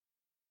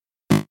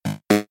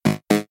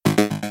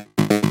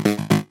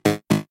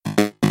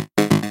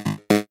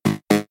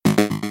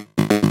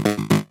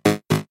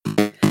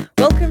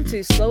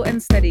to Slow and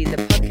Steady, the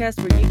podcast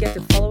where you get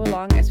to follow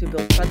along as we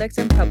build products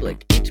in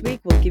public. Each week,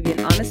 we'll give you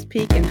an honest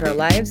peek into our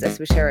lives as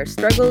we share our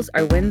struggles,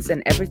 our wins,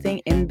 and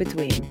everything in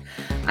between.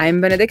 I'm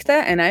Benedicta,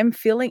 and I'm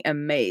feeling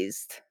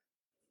amazed.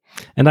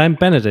 And I'm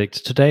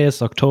Benedict. Today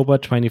is October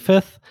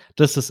 25th.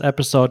 This is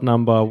episode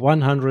number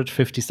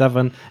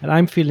 157, and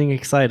I'm feeling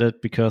excited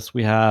because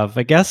we have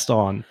a guest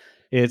on.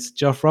 It's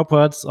Geoff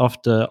Roberts of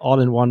the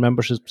all-in-one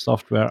membership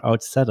software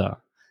Outsetter.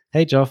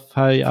 Hey, Geoff,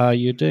 how are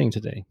you doing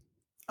today?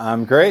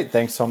 I'm great.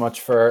 Thanks so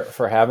much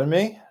for having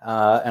me.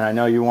 And I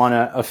know you want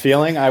a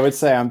feeling. I would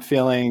say I'm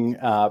feeling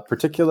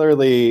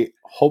particularly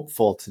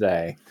hopeful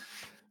today.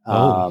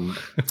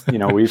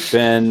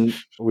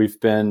 We've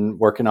been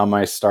working on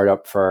my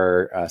startup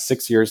for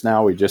 6 years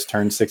now. We just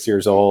turned 6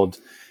 years old.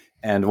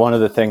 And one of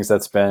the things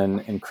that's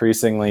been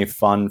increasingly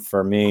fun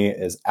for me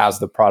is as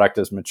the product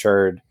has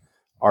matured,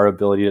 our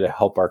ability to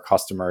help our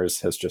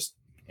customers has just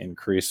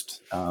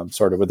increased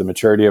sort of with the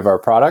maturity of our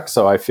product.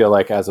 So I feel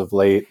like as of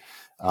late,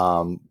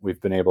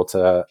 we've been able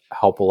to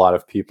help a lot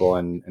of people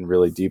in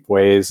really deep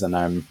ways. And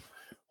I'm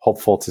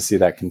hopeful to see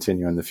that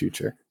continue in the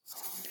future.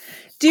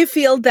 Do you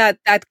feel that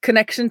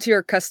connection to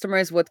your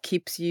customers is what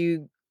keeps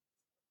you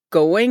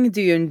going?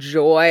 Do you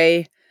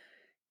enjoy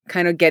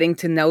kind of getting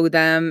to know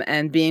them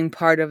and being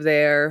part of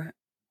their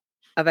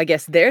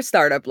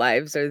startup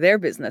lives or their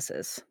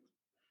businesses?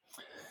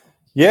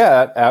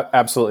 Yeah,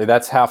 absolutely.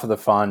 That's half of the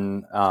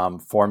fun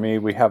for me.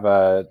 We have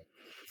a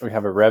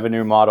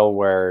revenue model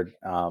where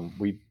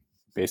we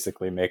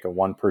basically make a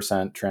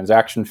 1%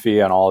 transaction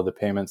fee on all of the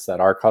payments that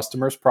our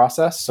customers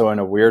process. So in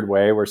a weird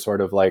way, we're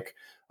sort of like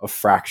a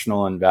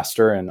fractional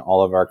investor in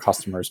all of our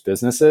customers'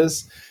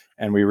 businesses.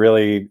 And we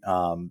really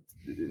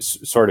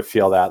sort of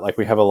feel that like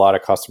we have a lot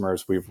of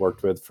customers we've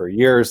worked with for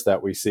years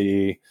that we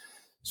see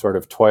sort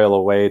of toil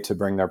away to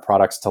bring their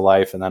products to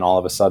life. And then all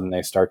of a sudden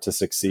they start to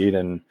succeed.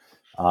 And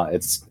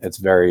it's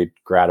very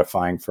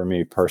gratifying for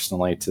me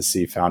personally to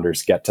see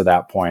founders get to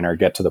that point or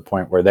get to the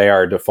point where they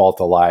are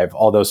default alive.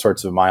 All those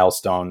sorts of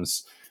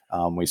milestones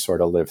we sort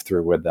of live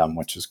through with them,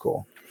 which is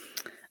cool.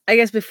 I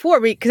guess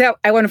because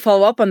I want to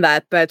follow up on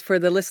that, but for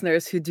the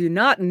listeners who do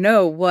not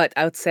know what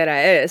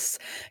Outsetter is,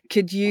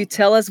 could you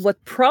tell us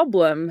what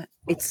problem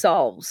it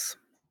solves?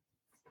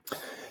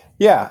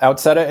 Yeah,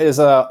 Outsetter is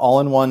an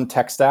all-in-one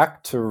tech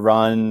stack to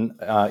run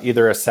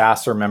either a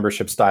SaaS or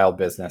membership style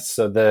business.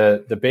 So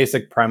the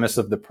basic premise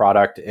of the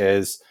product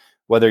is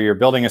whether you're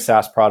building a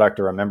SaaS product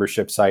or a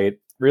membership site,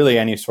 really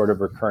any sort of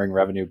recurring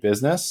revenue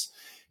business,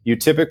 you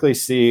typically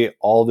see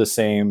all the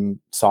same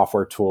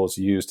software tools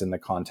used in the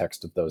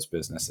context of those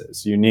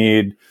businesses. You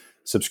need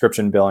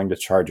subscription billing to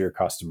charge your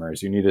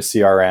customers. You need a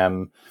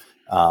CRM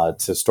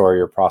to store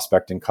your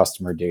prospect and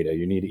customer data.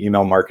 You need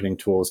email marketing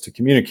tools to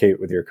communicate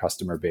with your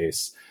customer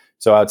base.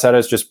 So Outsetter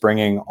is just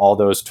bringing all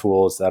those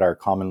tools that are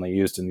commonly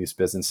used in these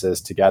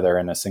businesses together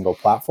in a single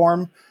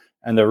platform.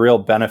 And the real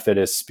benefit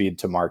is speed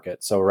to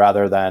market. So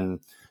rather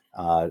than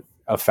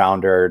a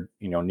founder,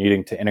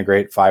 needing to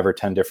integrate 5 or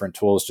 10 different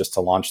tools just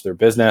to launch their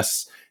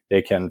business,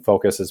 they can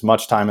focus as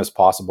much time as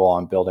possible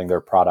on building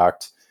their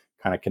product,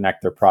 kind of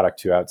connect their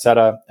product to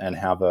Outsetter and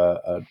have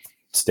a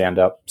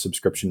stand-up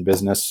subscription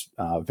business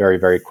very,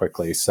 very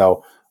quickly.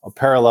 So a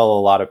parallel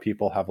a lot of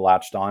people have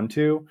latched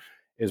onto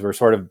is we're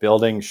sort of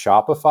building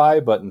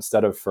Shopify, but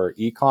instead of for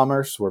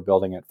e-commerce, we're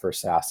building it for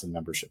SaaS and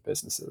membership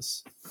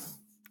businesses.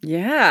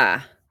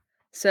 Yeah.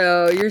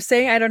 So you're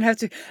saying I don't have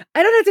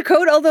to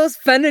code all those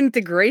fun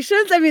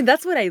integrations? I mean,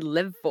 that's what I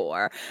live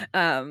for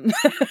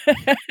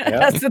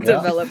as a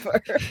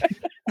developer.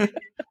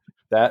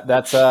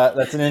 That's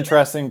an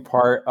interesting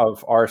part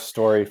of our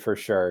story for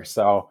sure.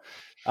 So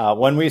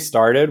when we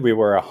started, we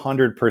were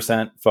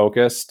 100%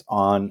 focused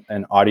on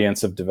an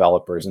audience of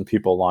developers and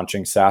people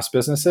launching SaaS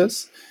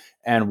businesses.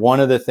 And one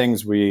of the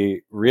things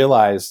we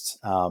realized,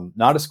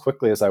 not as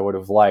quickly as I would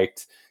have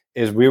liked,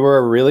 is we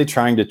were really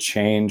trying to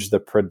change the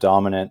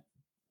predominant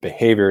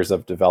behaviors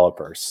of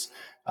developers.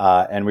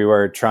 And we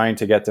were trying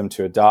to get them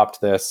to adopt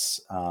this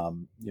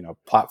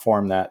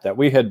platform that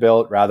we had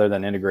built rather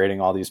than integrating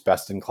all these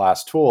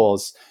best-in-class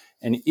tools.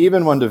 And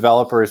even when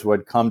developers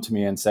would come to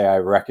me and say, I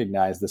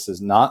recognize this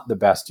is not the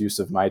best use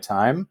of my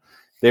time,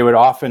 they would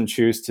often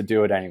choose to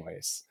do it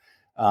anyways.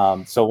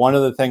 So one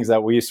of the things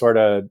that we sort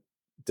of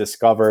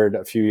discovered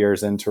a few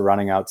years into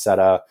running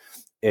Outsetter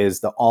is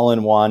the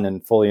all-in-one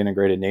and fully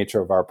integrated nature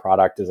of our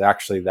product is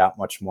actually that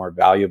much more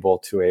valuable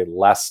to a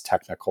less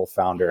technical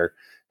founder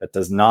that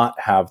does not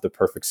have the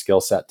perfect skill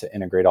set to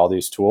integrate all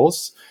these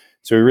tools.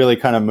 So we really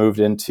kind of moved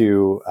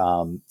into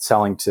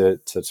selling to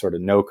sort of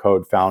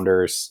no-code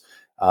founders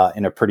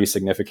in a pretty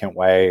significant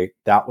way.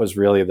 That was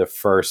really the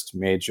first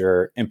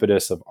major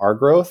impetus of our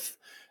growth.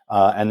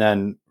 And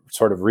then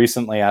sort of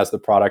recently, as the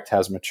product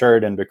has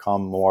matured and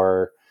become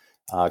more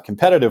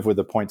competitive with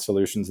the point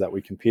solutions that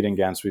we compete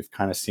against, we've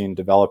kind of seen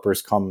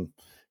developers come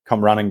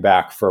running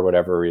back for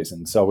whatever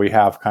reason. So we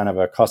have kind of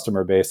a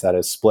customer base that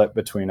is split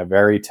between a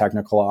very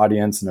technical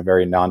audience and a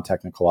very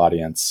non-technical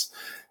audience,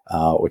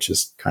 which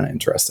is kind of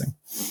interesting.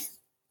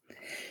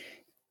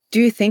 Do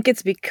you think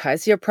it's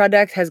because your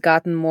product has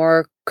gotten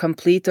more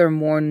complete or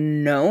more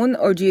known,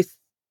 or do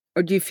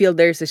you feel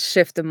there's a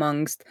shift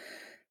amongst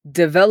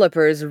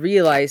developers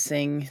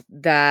realizing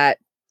that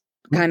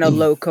kind of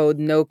low code,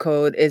 no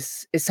code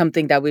is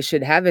something that we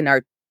should have in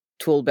our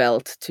tool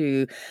belt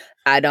to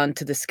add on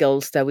to the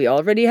skills that we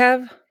already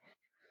have?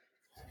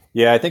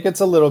 Yeah, I think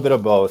it's a little bit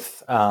of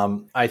both.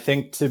 I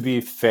think, to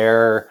be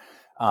fair,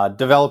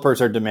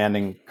 developers are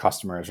demanding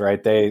customers,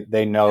 right?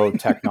 They know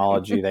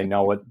technology. They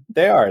know what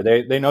they are.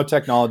 They know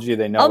technology.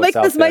 They know I'll what's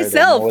make this out there.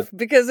 myself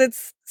because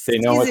it's They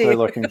know what they're easy.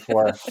 looking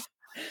for.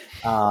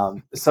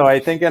 So I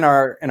think in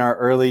our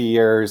early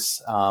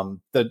years,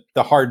 the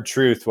hard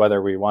truth,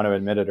 whether we want to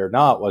admit it or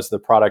not, was the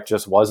product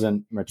just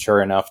wasn't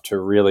mature enough to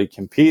really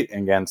compete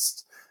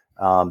against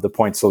the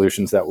point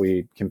solutions that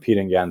we compete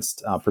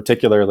against,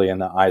 particularly in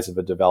the eyes of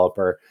a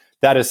developer.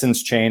 That has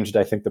since changed.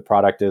 I think the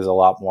product is a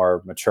lot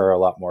more mature, a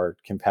lot more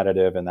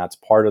competitive, and that's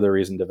part of the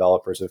reason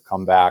developers have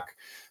come back.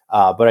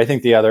 But I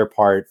think the other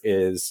part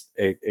is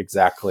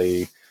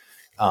exactly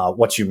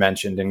what you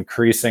mentioned.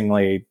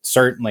 Increasingly,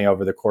 certainly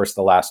over the course of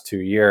the last 2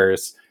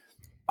 years,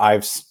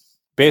 I've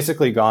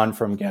basically gone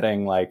from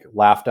getting like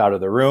laughed out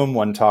of the room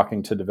when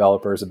talking to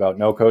developers about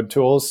no code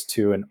tools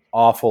to an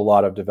awful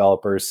lot of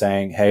developers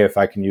saying, hey, if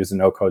I can use a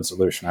no code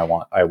solution,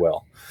 I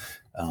will.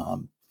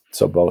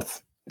 So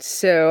both.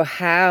 So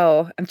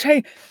how I'm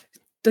trying.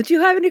 Don't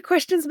you have any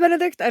questions,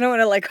 Benedict? I don't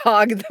want to like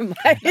hog the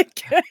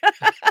mic.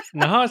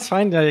 No, it's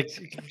fine.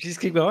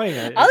 Just keep going.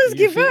 I'll just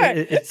keep going.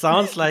 It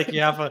sounds like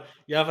you have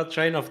a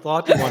train of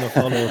thought you want to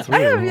follow through. I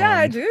have, yeah,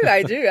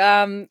 I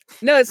do.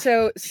 No,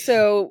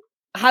 so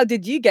how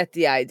did you get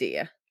the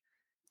idea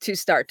to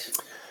start?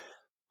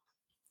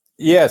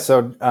 Yeah,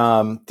 so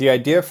the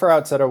idea for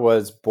Outsetter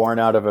was born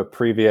out of a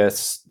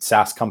previous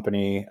SaaS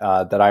company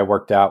that I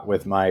worked out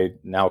with my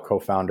now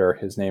co-founder.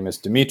 His name is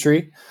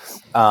Dimitri.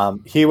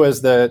 He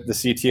was the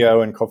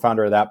CTO and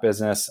co-founder of that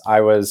business.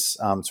 I was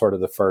sort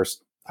of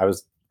I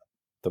was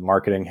the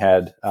marketing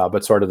head,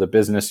 but sort of the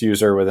business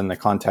user within the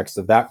context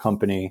of that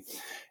company.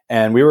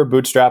 And we were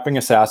bootstrapping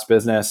a SaaS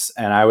business,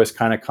 and I was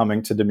kind of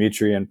coming to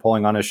Dimitri and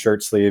pulling on his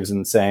shirt sleeves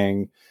and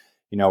saying,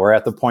 we're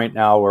at the point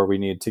now where we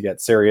need to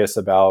get serious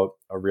about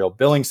a real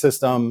billing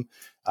system.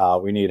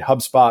 We need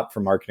HubSpot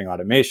for marketing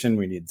automation.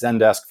 We need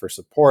Zendesk for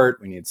support.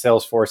 We need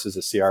Salesforce as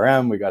a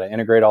CRM. We got to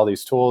integrate all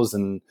these tools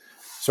and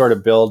sort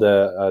of build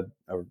a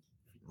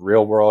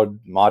real world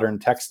modern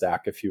tech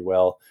stack, if you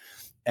will.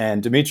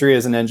 And Dimitri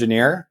is an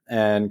engineer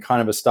and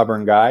kind of a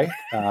stubborn guy.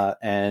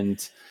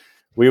 And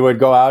we would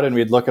go out and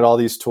we'd look at all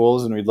these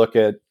tools and we'd look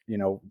at,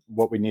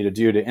 what we need to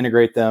do to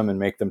integrate them and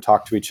make them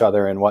talk to each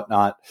other and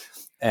whatnot.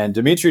 And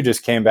Dimitri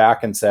just came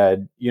back and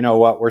said, you know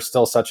what, we're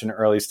still such an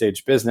early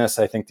stage business.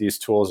 I think these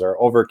tools are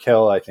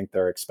overkill. I think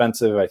they're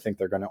expensive. I think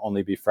they're going to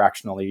only be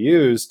fractionally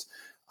used.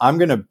 I'm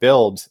going to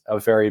build a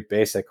very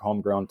basic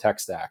homegrown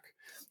tech stack.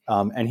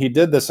 And he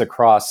did this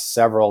across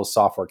several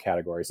software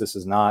categories. This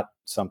is not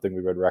something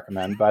we would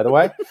recommend, by the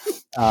way.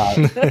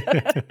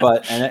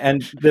 But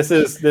this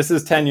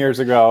is 10 years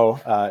ago,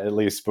 at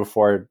least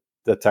before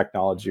the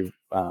technology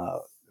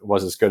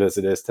was as good as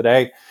it is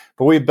today.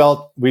 But we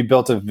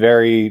built a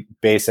very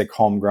basic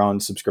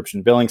homegrown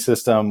subscription billing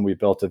system. We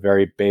built a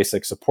very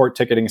basic support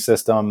ticketing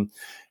system.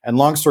 And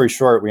long story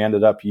short, we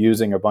ended up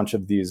using a bunch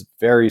of these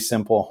very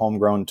simple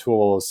homegrown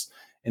tools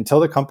until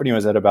the company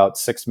was at about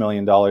 $6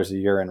 million a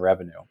year in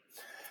revenue.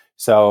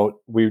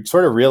 So we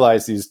sort of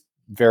realized these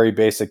very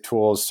basic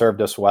tools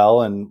served us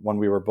well. And when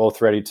we were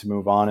both ready to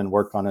move on and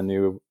work on a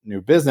new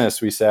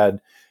business, we said,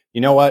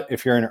 you know what,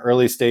 if you're an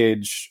early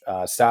stage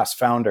SaaS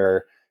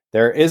founder,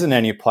 there isn't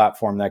any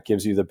platform that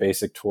gives you the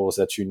basic tools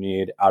that you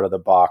need out of the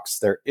box.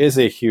 There is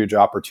a huge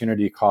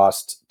opportunity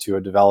cost to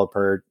a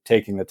developer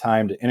taking the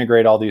time to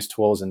integrate all these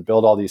tools and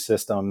build all these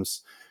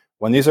systems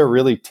when these are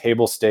really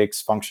table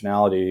stakes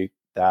functionality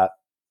that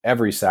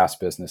every SaaS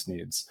business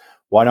needs.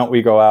 Why don't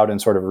we go out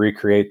and sort of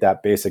recreate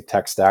that basic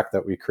tech stack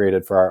that we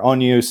created for our own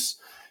use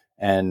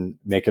and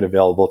make it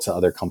available to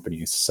other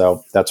companies?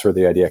 So that's where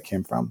the idea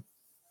came from.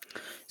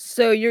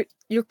 So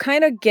you're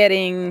kind of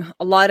getting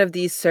a lot of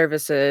these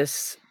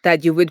services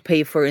that you would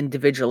pay for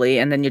individually,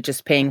 and then you're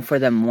just paying for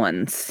them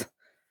once.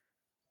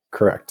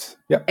 Correct.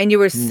 Yeah. And you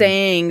were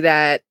saying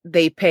that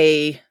they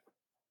pay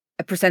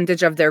a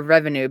percentage of their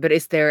revenue, but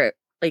is there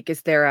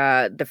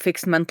the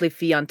fixed monthly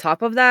fee on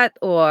top of that,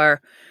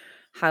 or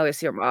how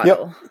is your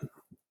model? Yep.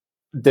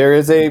 There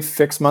is a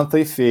fixed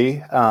monthly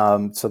fee.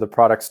 So the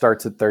product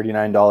starts at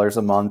 $39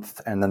 a month,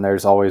 and then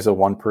there's always a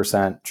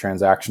 1%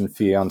 transaction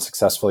fee on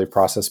successfully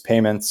processed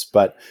payments.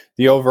 But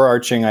the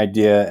overarching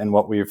idea and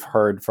what we've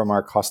heard from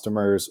our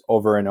customers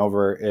over and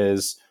over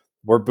is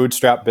we're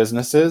bootstrap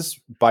businesses.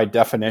 By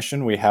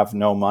definition, we have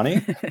no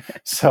money.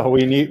 So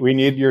we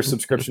need your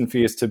subscription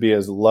fees to be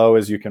as low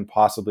as you can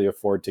possibly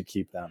afford to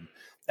keep them.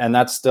 And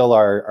that's still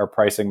our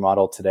pricing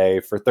model today.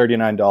 For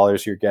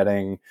 $39, you're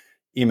getting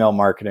email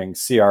marketing,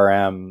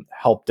 CRM,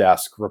 help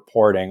desk,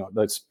 reporting,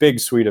 this big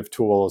suite of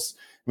tools.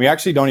 We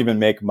actually don't even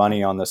make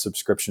money on the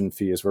subscription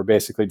fees. We're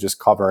basically just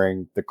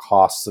covering the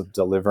costs of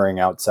delivering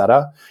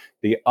Outseta.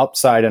 The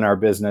upside in our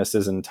business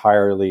is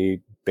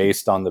entirely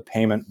based on the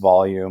payment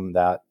volume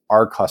that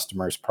our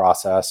customers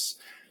process.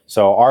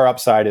 So our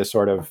upside is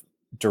sort of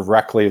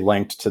directly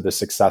linked to the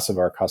success of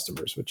our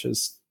customers, which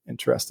is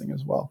interesting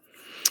as well.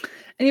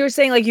 And you were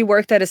saying like you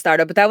worked at a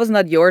startup, but that was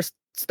not your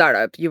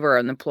startup. You were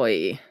an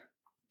employee.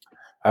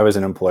 I was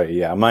an employee.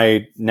 Yeah.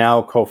 My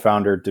now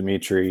co-founder,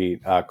 Dimitri,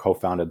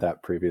 co-founded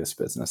that previous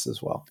business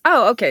as well.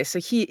 Oh, okay. So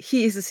he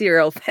is a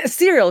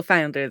serial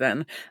founder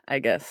then, I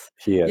guess.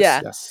 He is,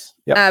 yeah. Yes.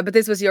 Yep. But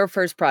this was your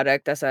first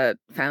product as a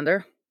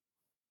founder?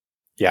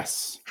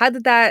 Yes. How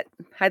did that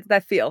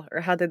feel?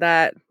 Or how did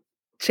that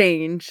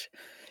change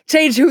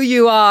who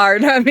you are?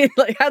 I mean,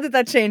 like, how did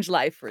that change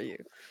life for you?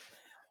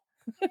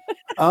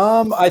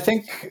 I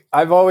think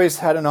I've always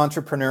had an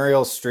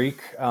entrepreneurial streak.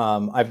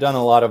 I've done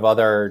a lot of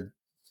other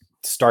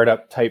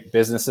startup type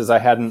businesses. I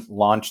hadn't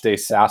launched a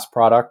SaaS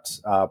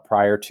product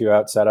prior to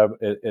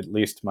Outseta, at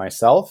least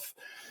myself.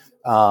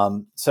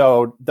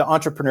 So the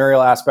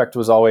entrepreneurial aspect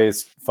was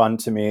always fun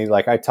to me.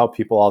 Like I tell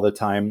people all the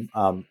time,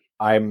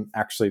 I'm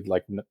actually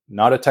like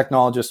not a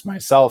technologist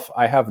myself.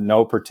 I have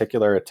no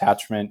particular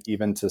attachment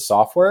even to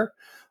software,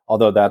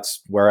 although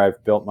that's where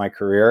I've built my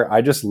career.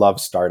 I just love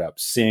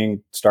startups.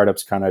 Seeing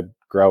startups kind of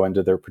grow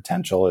into their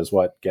potential is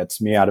what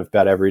gets me out of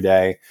bed every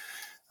day.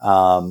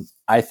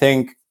 I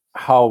think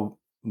how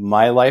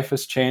my life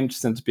has changed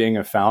since being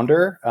a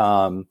founder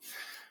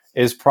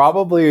is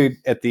probably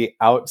at the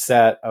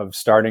outset of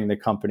starting the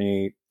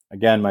company.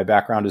 Again, my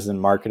background is in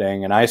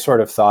marketing, and I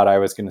sort of thought I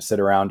was going to sit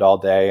around all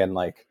day and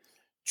like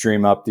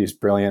dream up these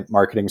brilliant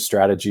marketing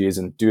strategies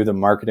and do the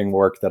marketing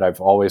work that I've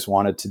always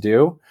wanted to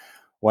do.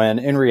 When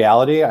in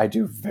reality, I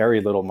do very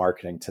little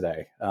marketing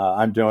today.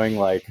 I'm doing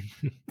like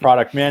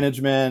product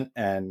management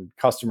and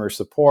customer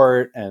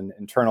support and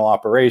internal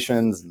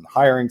operations and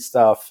hiring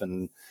stuff.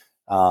 And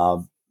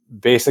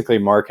basically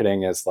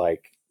marketing is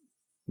like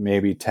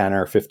maybe 10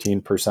 or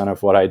 15%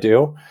 of what I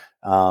do.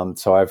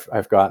 So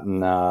I've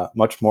gotten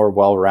much more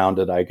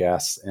well-rounded, I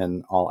guess,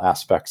 in all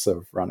aspects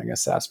of running a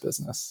SaaS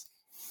business.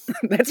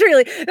 That's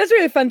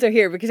really fun to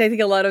hear, because I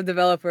think a lot of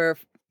developer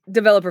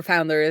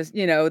founders,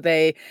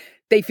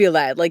 they feel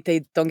that like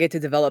they don't get to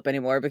develop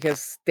anymore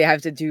because they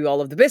have to do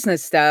all of the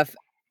business stuff.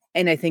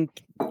 And I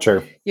think,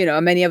 sure,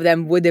 many of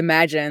them would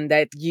imagine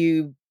that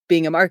you,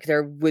 being a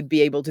marketer, would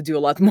be able to do a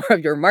lot more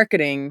of your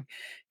marketing,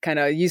 kind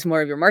of use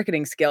more of your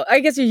marketing skill. I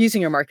guess you're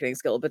using your marketing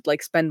skill, but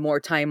like spend more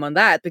time on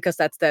that, because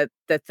that's the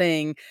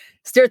thing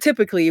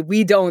stereotypically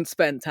we don't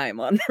spend time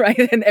on,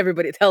 right? And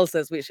everybody tells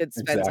us we should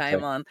spend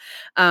time on.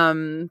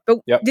 But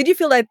Did you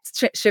feel that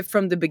shift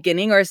from the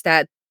beginning, or is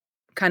that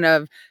kind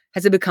of,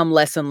 has it become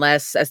less and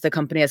less as the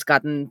company has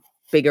gotten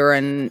bigger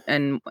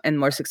and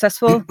more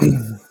successful?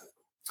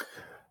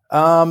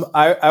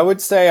 I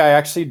would say I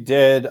actually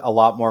did a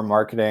lot more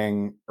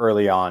marketing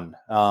early on.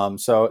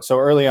 So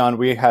early on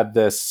we had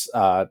this.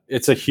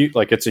 It's a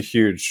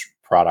huge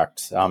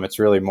product. It's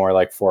really more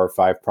like 4 or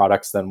 5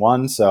 products than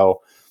one.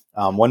 So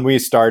when we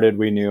started,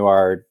 we knew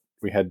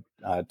we had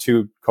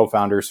 2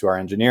 co-founders who are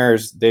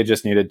engineers. They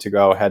just needed to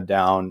go head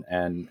down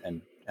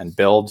and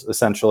build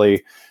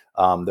essentially.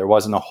 There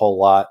wasn't a whole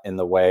lot in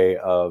the way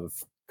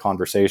of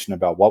conversation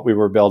about what we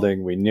were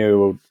building. We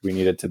knew we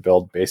needed to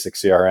build basic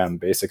CRM,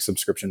 basic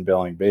subscription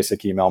billing,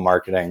 basic email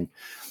marketing.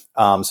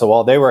 So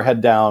while they were head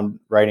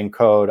down writing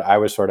code, I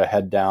was sort of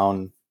head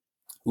down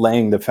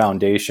laying the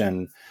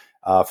foundation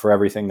for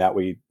everything that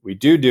we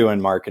do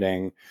in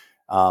marketing.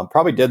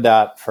 Probably did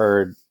that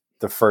for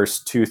the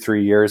first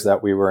 2-3 years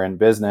that we were in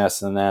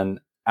business. And then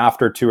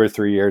after 2 or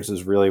 3 years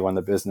is really when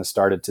the business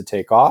started to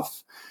take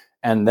off.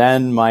 And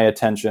then my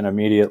attention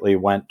immediately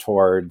went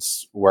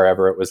towards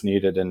wherever it was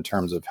needed in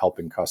terms of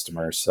helping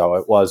customers. So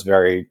it was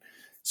very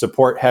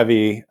support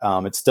heavy.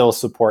 It's still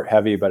support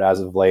heavy, but as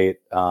of late,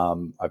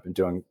 I've been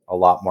doing a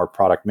lot more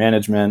product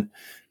management.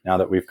 Now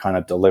that we've kind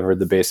of delivered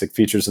the basic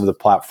features of the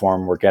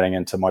platform, we're getting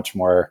into much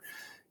more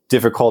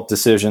difficult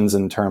decisions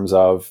in terms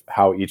of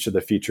how each of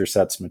the feature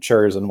sets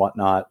matures and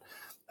whatnot.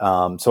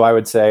 So I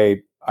would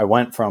say I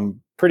went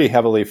from pretty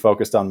heavily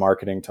focused on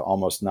marketing to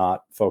almost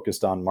not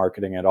focused on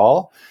marketing at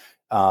all.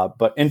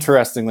 But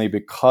interestingly,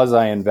 because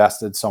I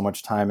invested so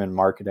much time in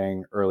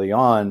marketing early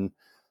on,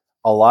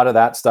 a lot of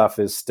that stuff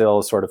is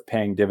still sort of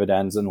paying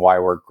dividends and why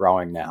we're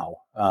growing now.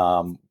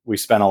 We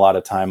spent a lot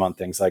of time on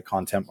things like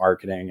content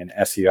marketing and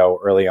SEO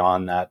early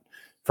on that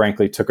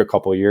frankly took a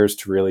couple of years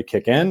to really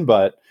kick in,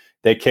 but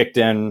they kicked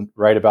in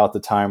right about the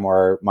time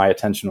where my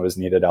attention was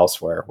needed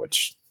elsewhere,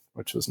 which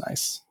was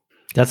nice.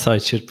 That's how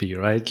it should be,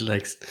 right?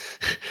 Like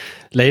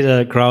lay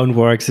the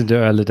groundworks in the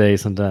early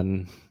days and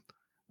then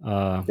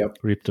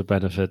reap the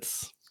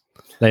benefits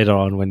later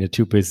on when you're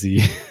too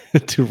busy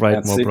to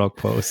write more blog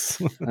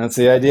posts. That's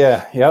the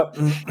idea. Yep.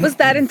 Was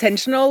that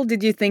intentional?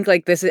 Did you think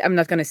like I'm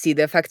not going to see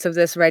the effects of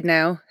this right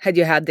now? Had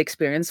you had the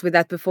experience with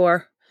that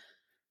before?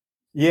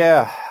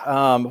 Yeah.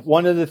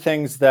 One of the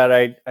things that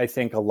I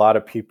think a lot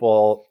of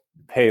people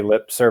pay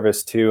lip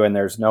service to, and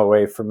there's no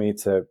way for me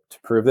to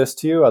prove this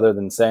to you other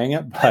than saying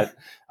it. But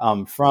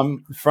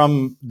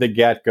from the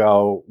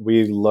get-go,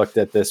 we looked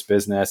at this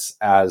business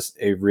as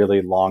a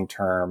really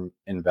long-term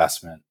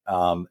investment.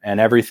 And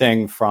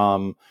everything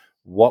from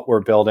what we're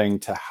building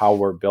to how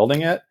we're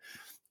building it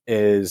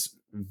is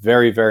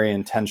very, very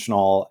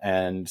intentional.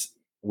 And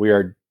we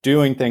are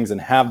doing things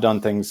and have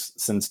done things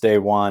since day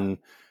one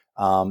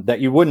that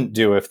you wouldn't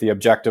do if the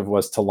objective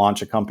was to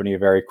launch a company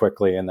very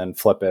quickly and then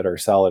flip it or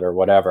sell it or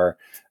whatever.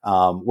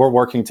 We're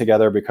working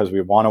together because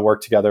we want to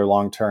work together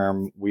long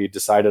term. We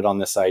decided on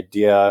this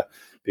idea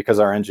because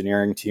our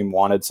engineering team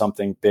wanted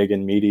something big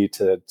and meaty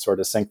to sort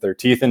of sink their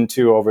teeth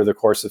into over the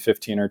course of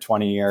 15 or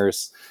 20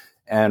 years.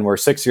 And we're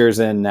 6 years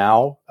in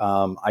now.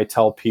 I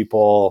tell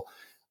people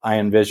I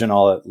envision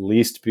I'll at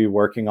least be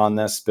working on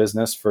this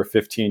business for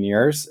 15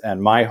 years.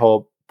 And my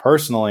hope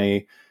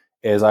personally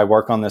is I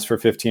work on this for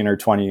 15 or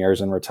 20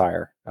 years and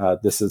retire.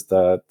 This is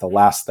the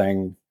last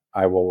thing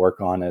I will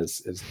work on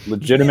is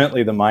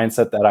legitimately the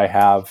mindset that I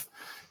have.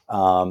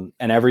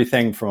 And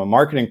everything from a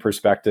marketing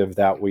perspective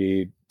that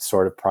we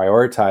sort of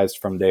prioritized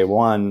from day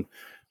one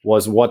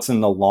was what's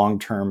in the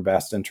long-term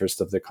best interest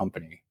of the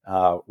company.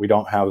 We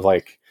don't have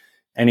like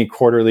any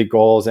quarterly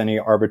goals, any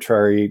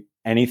arbitrary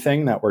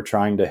anything that we're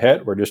trying to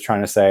hit. We're just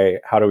trying to say,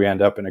 how do we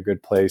end up in a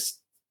good place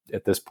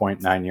at this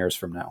point 9 years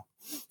from now?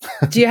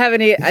 Do you have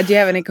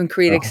any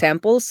concrete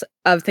examples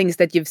of things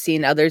that you've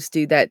seen others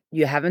do that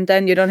you haven't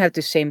done? You don't have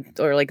to shame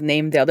or like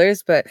name the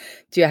others, but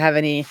do you have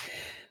any,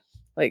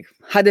 like,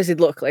 how does it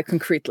look like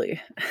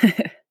concretely?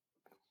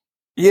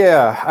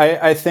 Yeah,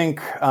 I think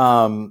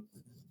the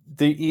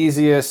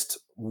easiest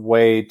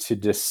way to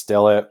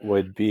distill it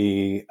would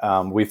be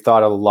we've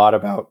thought a lot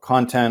about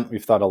content,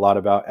 we've thought a lot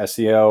about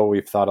SEO,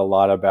 we've thought a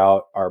lot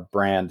about our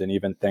brand, and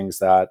even things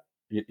that,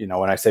 you know,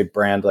 when I say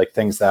brand, like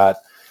things that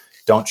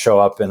don't show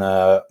up in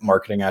a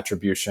marketing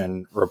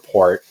attribution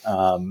report.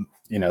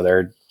 You know,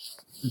 they're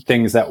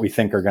things that we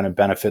think are going to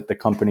benefit the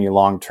company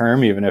long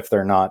term, even if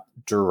they're not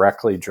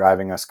directly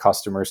driving us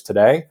customers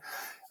today.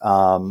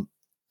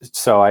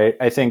 So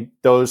I think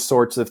those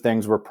sorts of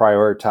things were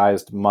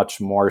prioritized much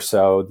more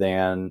so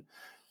than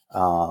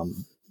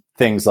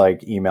things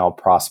like email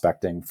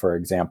prospecting, for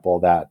example,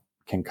 that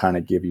can kind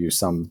of give you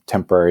some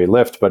temporary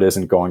lift, but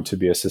isn't going to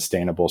be a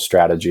sustainable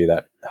strategy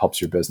that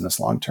helps your business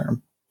long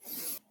term.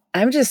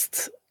 I'm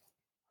just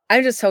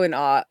so in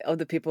awe of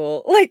the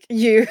people like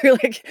you.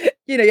 Like,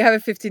 you know, you have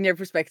a 15-year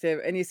perspective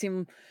and you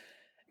seem,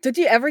 did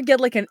you ever get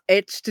like an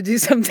itch to do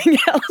something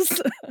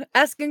else?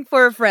 Asking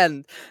for a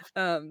friend.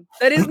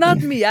 That is not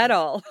me at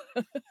all.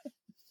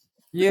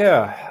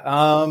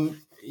 Yeah.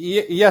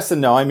 Yes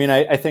and no. I mean,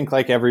 I think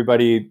like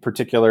everybody,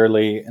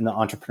 particularly in the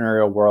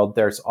entrepreneurial world,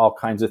 there's all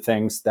kinds of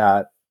things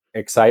that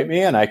excite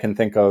me. And I can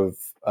think of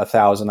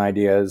 1,000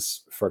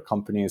 ideas for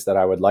companies that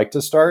I would like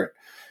to start.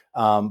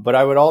 But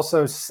I would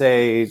also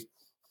say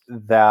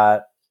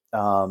that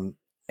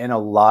in a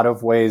lot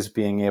of ways,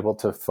 being able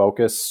to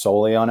focus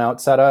solely on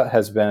Outseta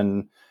has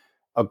been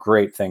a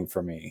great thing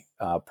for me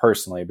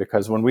personally,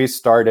 because when we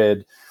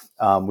started,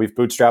 we've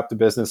bootstrapped the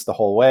business the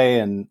whole way.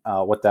 And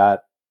what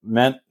that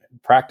meant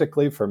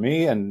practically for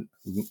me and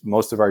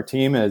most of our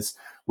team is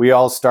we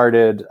all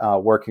started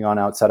working on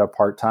Outseta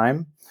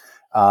part-time.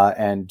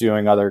 And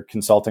doing other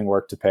consulting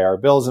work to pay our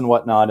bills and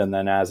whatnot. And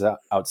then as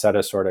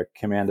Outseta sort of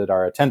commanded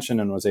our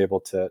attention and was able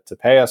to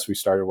pay us, we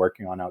started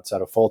working on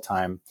Outseta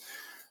full-time.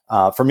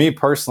 For me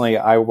personally,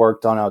 I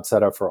worked on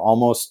Outseta for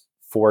almost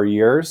 4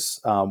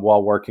 years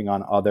while working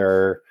on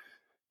other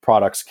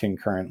products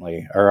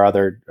concurrently or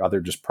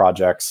other just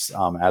projects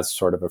as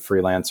sort of a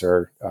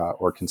freelancer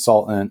or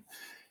consultant.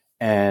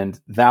 And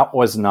that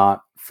was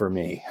not for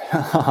me.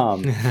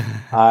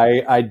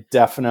 I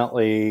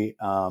definitely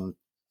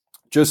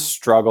just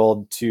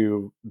struggled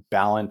to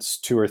balance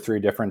 2 or 3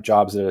 different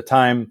jobs at a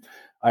time.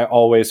 I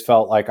always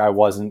felt like I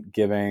wasn't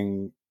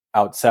giving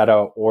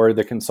Outseta or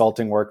the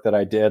consulting work that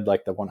I did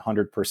like the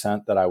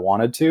 100% that I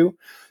wanted to.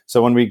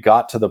 So when we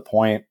got to the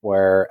point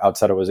where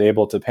Outseta was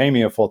able to pay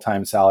me a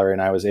full-time salary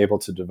and I was able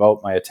to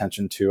devote my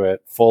attention to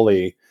it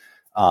fully,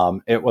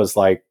 it was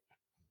like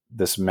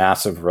this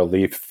massive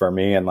relief for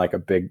me and like a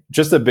big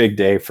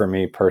day for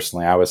me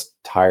personally. I was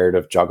tired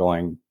of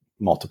juggling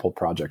multiple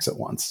projects at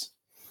once.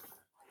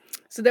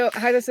 So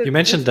how does it? You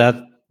mentioned that.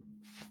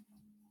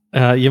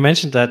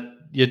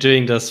 You're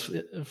doing this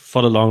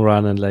for the long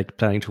run and like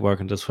planning to work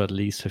on this for at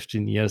least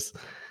 15 years.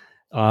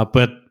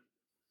 But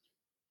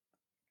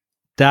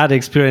that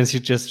experience you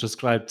just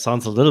described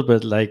sounds a little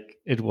bit like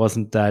it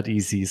wasn't that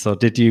easy. So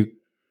did you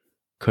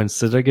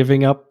consider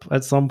giving up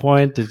at some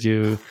point? Did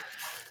you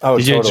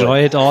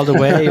enjoy it all the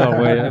way,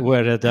 or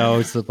were there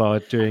doubts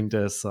about doing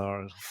this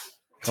or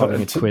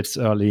calling it quits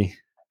early?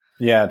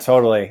 Yeah,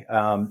 totally.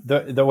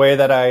 The way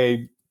that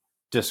I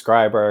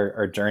describe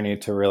our journey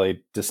to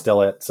really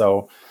distill it.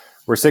 So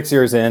we're 6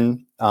 years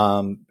in.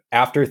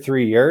 After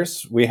 3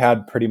 years, we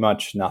had pretty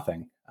much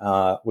nothing.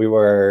 We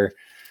were,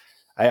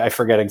 I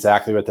forget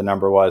exactly what the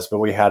number was, but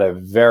we had a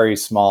very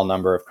small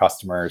number of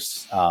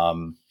customers,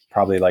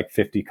 probably like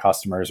 50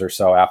 customers or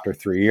so after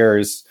 3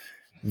 years.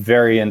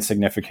 very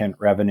insignificant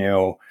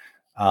revenue.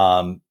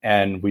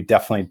 And we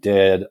definitely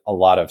did a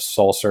lot of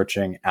soul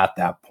searching at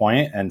that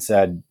point and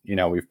said,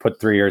 we've put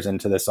 3 years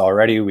into this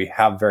already. We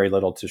have very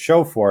little to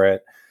show for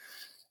it.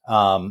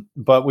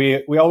 But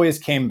we always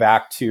came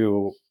back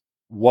to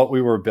what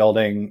we were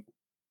building,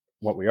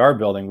 what we are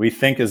building, we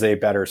think is a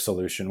better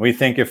solution. We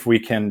think if we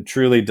can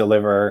truly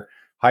deliver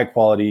high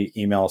quality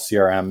email,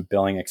 CRM,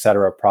 billing, et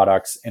cetera,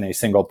 products in a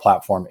single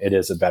platform, it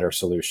is a better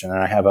solution. And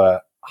I have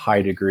a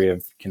high degree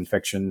of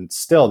conviction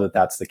still that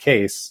that's the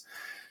case.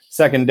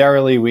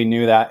 Secondarily, we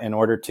knew that in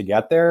order to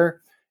get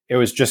there, it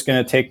was just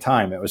going to take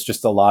time. It was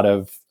just a lot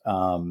of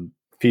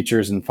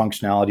features and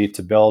functionality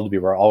to build. We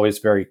were always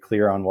very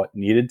clear on what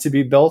needed to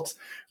be built.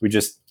 We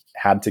just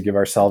had to give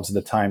ourselves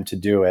the time to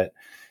do it.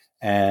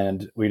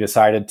 And we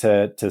decided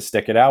to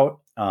stick it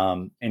out.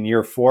 In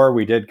year 4,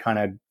 we did kind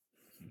of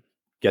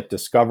get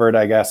discovered,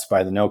 I guess,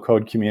 by the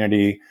no-code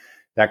community.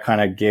 That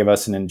kind of gave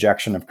us an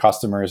injection of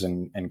customers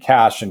and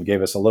cash and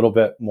gave us a little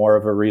bit more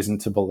of a reason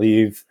to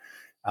believe.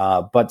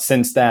 But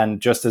since then,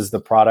 just as the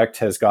product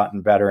has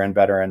gotten better and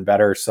better and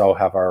better, so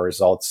have our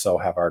results, so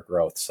have our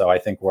growth. So I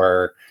think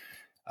we're,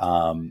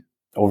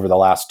 over the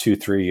last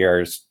 2-3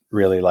 years,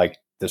 really like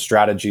the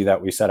strategy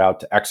that we set out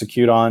to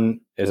execute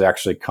on is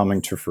actually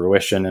coming to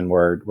fruition, and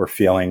we're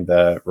feeling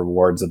the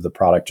rewards of the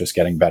product just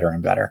getting better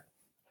and better.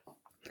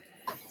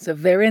 So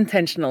very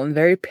intentional and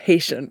very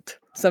patient.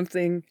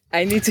 Something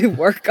I need to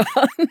work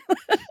on.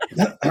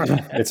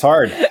 It's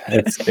hard.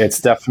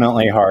 It's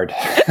definitely hard.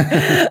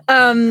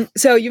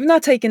 So you've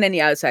not taken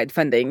any outside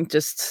funding,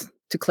 just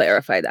to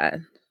clarify that.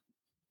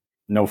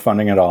 No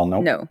funding at all.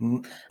 Nope.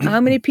 No. How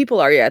many people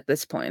are you at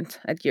this point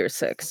at year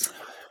 6?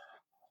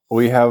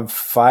 We have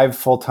 5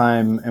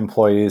 full-time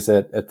employees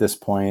at this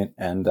point,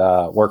 and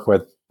work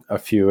with a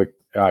few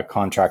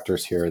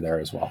contractors here or there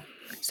as well.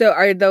 So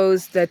are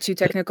those the 2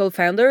 technical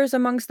founders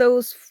amongst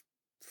those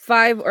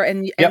 5, or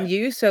and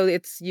you? So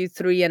it's you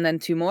 3 and then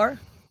 2 more?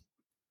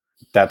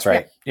 That's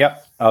right.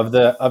 Yep. Of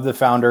the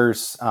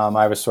founders,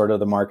 I was sort of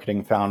the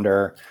marketing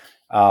founder.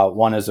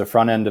 One is a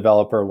front-end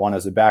developer, one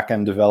is a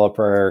back-end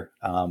developer.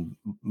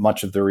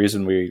 Much of the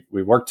reason we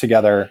worked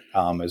together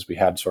is we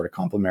had sort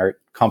of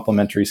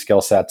complementary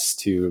skill sets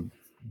to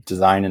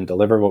design and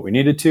deliver what we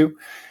needed to.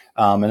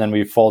 And then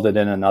we folded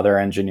in another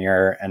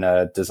engineer and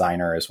a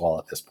designer as well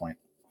at this point.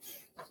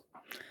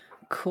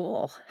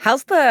 Cool.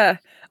 How's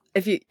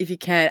if you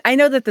can, I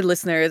know that the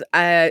listeners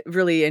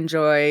really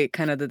enjoy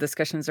kind of the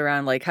discussions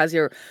around like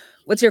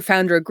what's your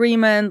founder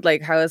agreement,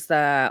 like how is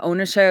the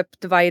ownership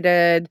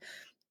divided,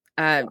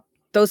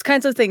 those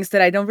kinds of things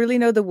that I don't really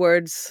know the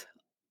words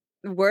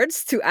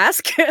to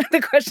ask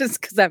the questions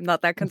because I'm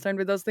not that concerned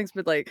with those things,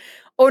 but like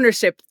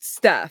ownership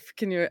stuff.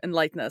 Can you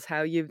enlighten us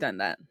how you've done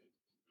that?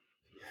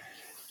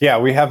 Yeah,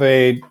 we have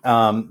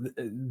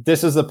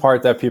this is the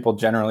part that people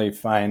generally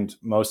find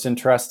most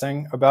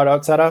interesting about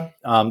Outseta.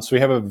 So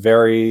we have a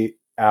very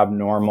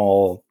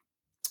abnormal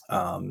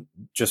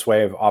just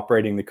way of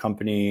operating the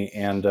company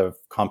and of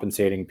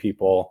compensating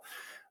people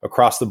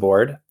across the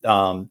board.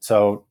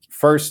 So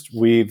first,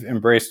 we've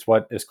embraced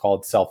what is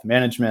called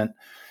self-management.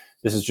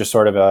 This is just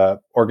sort of a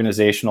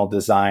organizational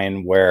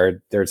design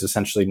where there's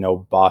essentially no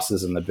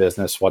bosses in the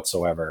business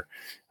whatsoever.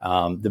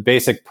 The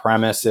basic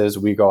premise is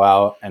we go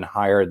out and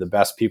hire the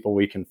best people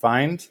we can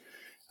find.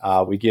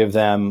 We give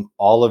them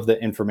all of the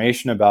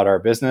information about our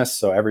business.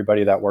 So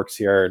everybody that works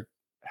here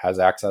has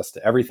access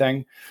to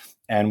everything.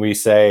 And we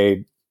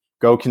say,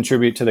 go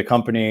contribute to the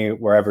company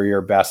wherever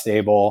you're best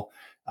able.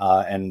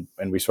 And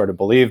we sort of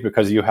believe,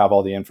 because you have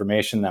all the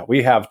information that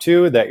we have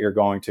too, that you're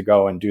going to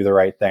go and do the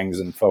right things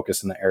and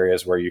focus in the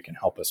areas where you can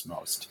help us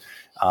most.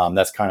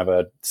 That's kind of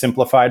a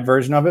simplified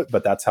version of it,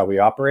 but that's how we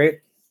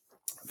operate.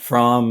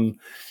 From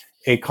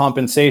a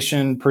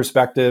compensation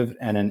perspective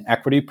and an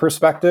equity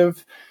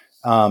perspective,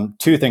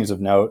 2 things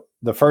of note.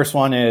 The first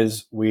one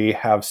is we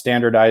have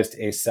standardized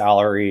a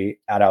salary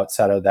at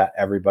Outseta that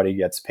everybody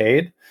gets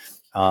paid.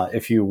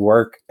 If you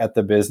work at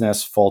the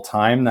business full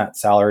time, that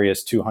salary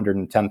is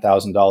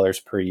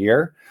 $210,000 per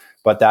year,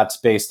 but that's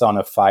based on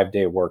a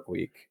 5-day work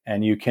week.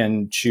 And you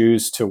can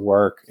choose to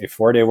work a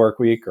 4-day work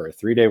week or a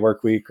 3-day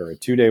work week or a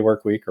 2-day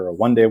work week or a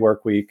 1-day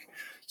work week.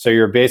 So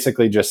you're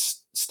basically just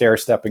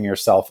stair-stepping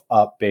yourself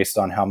up based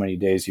on how many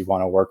days you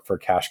want to work for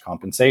cash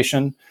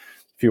compensation.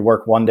 If you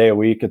work 1 day a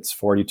week, it's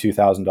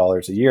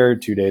 $42,000 a year.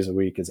 2 days a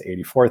week is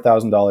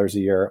 $84,000 a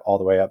year, all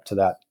the way up to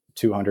that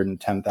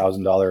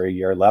 $210,000 a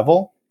year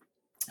level.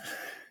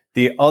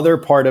 The other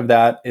part of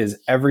that is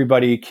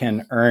everybody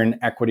can earn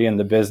equity in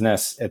the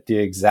business at the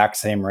exact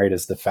same rate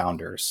as the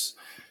founders.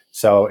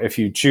 So if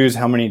you choose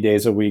how many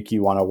days a week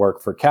you want to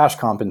work for cash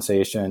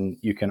compensation,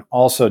 you can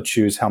also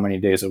choose how many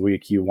days a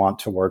week you want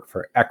to work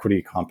for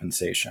equity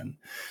compensation.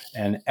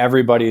 And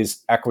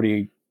everybody's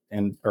equity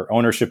or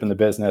ownership in the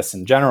business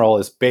in general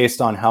is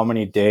based on how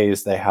many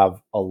days they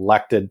have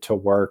elected to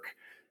work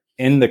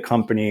in the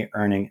company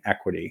earning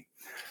equity.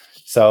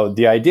 So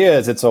the idea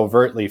is it's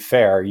overtly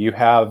fair. You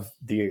have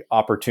the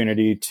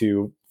opportunity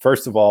to,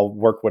 first of all,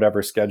 work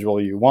whatever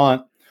schedule you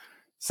want.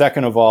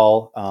 Second of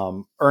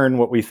all, earn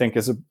what we think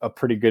is a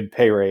pretty good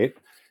pay rate.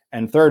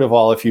 And third of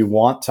all, if you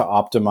want to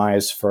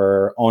optimize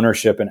for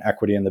ownership and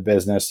equity in the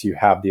business, you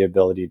have the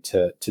ability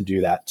to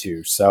do that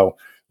too. So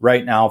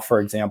right now,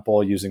 for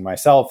example, using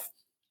myself,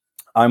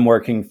 I'm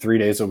working 3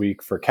 days a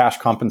week for cash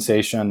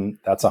compensation.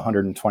 That's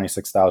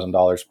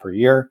 $126,000 per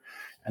year.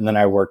 And then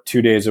I work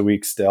 2 days a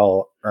week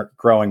still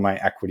growing my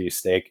equity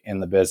stake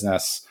in the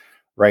business.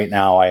 Right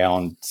now, I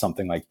own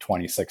something like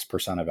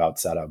 26% of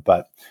Outseta,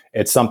 but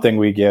it's something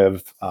we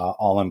give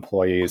all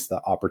employees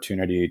the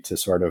opportunity to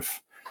sort of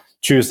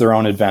choose their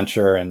own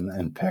adventure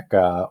and pick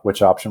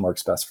which option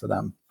works best for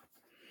them.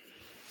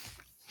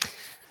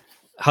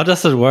 How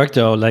does it work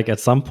though? Like at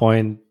some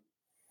point,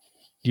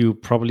 you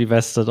probably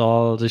vested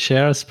all the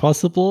shares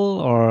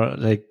possible, or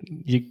like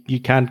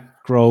you can't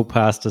grow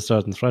past a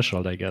certain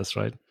threshold, I guess,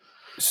 right?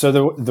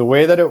 So the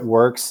way that it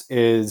works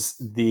is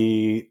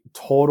the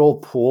total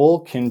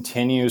pool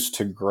continues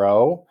to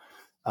grow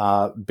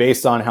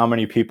based on how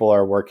many people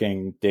are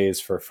working days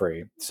for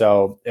free.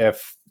 So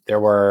if there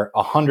were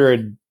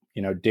 100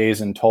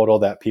 days in total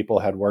that people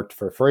had worked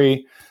for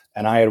free,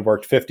 and I had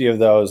worked 50 of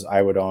those,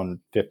 I would own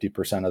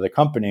 50% of the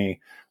company.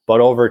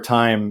 But over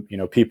time,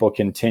 people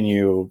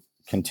continue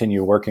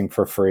working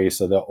for free,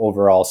 so the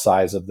overall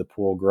size of the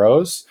pool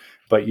grows.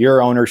 But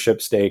your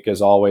ownership stake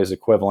is always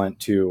equivalent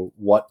to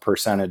what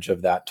percentage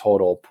of that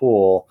total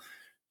pool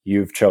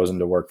you've chosen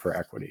to work for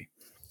equity.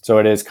 So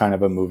it is kind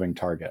of a moving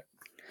target.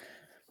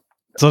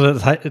 So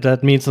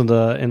that means in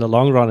the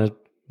long run,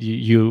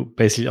 you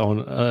basically own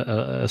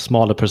a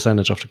smaller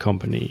percentage of the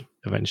company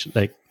eventually,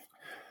 like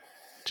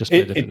just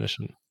by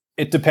definition.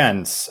 It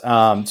depends.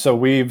 So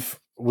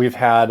we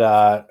had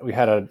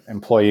an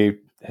employee.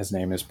 His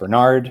name is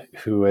Bernard,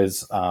 who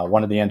is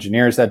one of the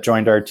engineers that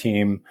joined our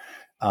team.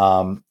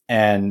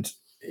 And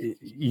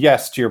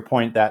yes, to your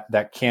point,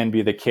 that can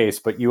be the case,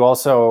 but you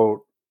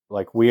also,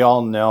 like, we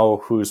all know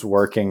who's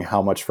working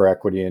how much for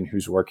equity and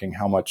who's working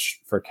how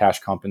much for cash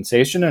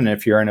compensation. And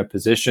if you're in a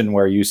position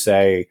where you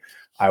say,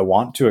 I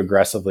want to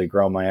aggressively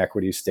grow my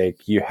equity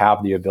stake, you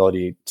have the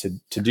ability to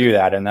do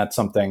that. And that's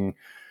something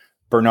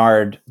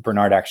Bernard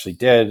actually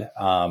did.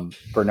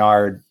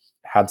 Bernard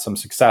had some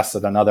success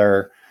at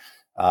another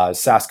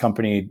SaaS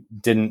company,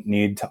 didn't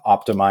need to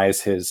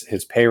optimize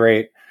his pay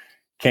rate,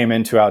 came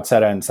into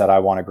Outseta and said, I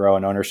want to grow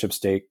an ownership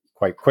stake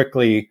quite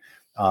quickly,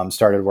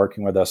 started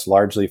working with us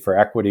largely for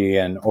equity.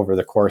 And over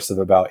the course of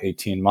about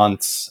 18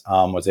 months,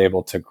 was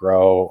able to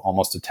grow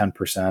almost a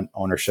 10%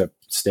 ownership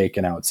stake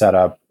in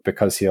Outseta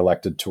because he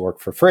elected to work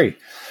for free.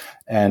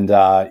 And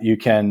you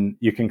can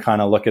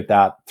kind of look at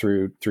that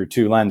through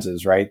two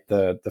lenses, right?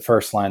 The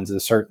first lens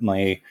is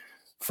certainly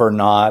for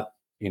not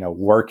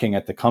working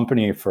at the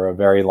company for a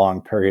very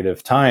long period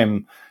of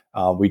time.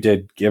 We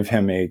did give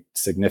him a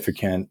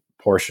significant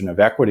portion of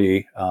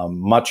equity,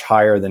 much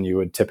higher than you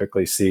would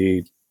typically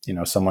see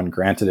someone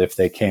granted if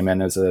they came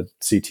in as a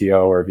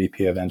CTO or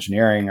VP of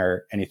engineering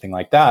or anything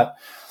like that.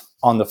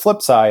 On the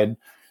flip side,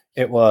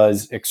 it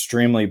was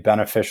extremely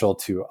beneficial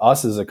to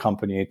us as a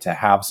company to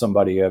have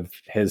somebody of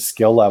his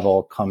skill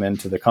level come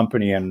into the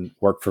company and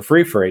work for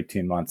free for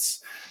 18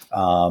 months.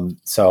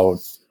 So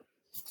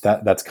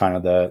that's kind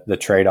of the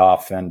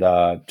trade-off, and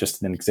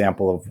just an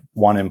example of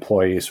one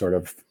employee sort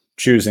of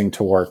choosing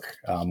to work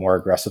more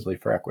aggressively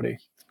for equity.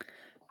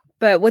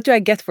 But what do I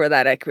get for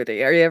that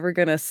equity? Are you ever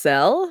going to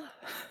sell?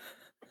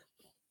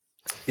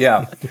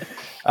 Yeah.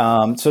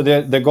 So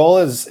the goal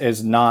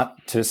is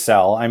not to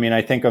sell. I mean,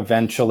 I think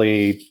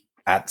eventually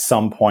at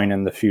some point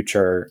in the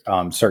future,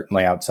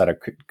 certainly Outseta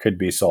could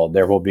be sold.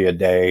 There will be a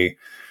day,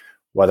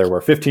 whether we're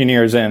 15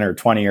 years in or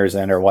 20 years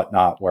in or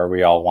whatnot, where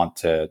we all want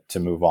to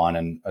move on,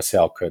 and a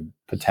sale could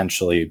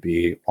potentially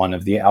be one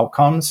of the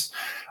outcomes.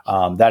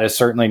 That is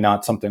certainly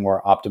not something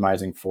we're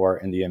optimizing for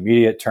in the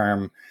immediate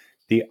term.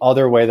 The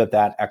other way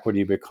that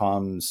equity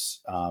becomes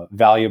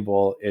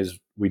valuable is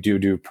we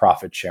do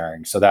profit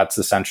sharing. So that's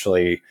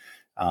essentially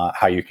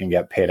how you can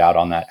get paid out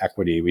on that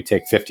equity. We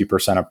take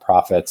 50% of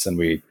profits and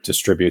we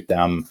distribute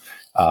them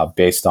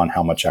based on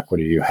how much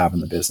equity you have in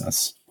the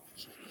business.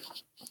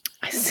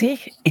 I see.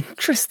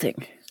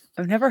 Interesting.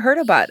 I've never heard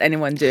about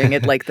anyone doing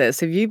it like this.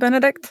 Have you,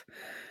 Benedict?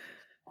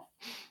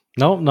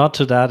 No, not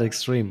to that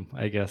extreme,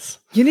 I guess.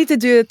 You need to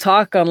do a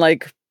talk on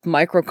like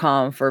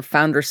MicroConf or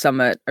Founder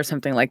Summit or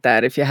something like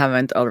that if you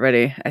haven't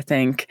already. I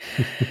think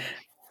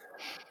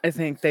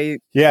they...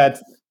 Yeah,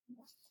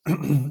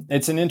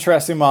 it's an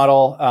interesting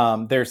model.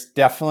 There's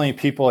definitely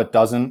people it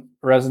doesn't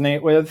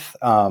resonate with.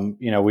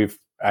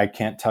 I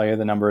can't tell you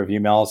the number of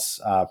emails,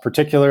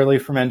 particularly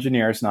from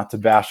engineers, not to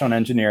bash on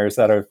engineers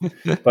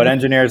but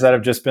engineers that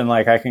have just been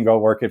like, I can go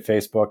work at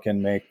Facebook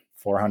and make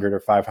 $400,000 or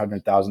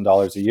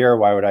 $500,000 a year.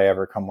 Why would I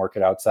ever come work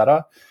at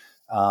Outseta?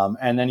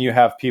 And then you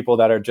have people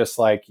that are just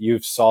like,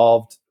 you've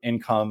solved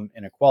income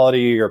inequality.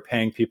 You're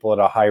paying people at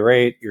a high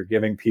rate. You're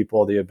giving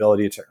people the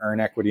ability to earn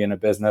equity in a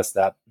business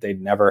that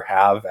they'd never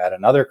have at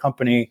another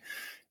company.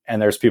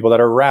 And there's people that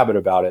are rabid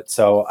about it.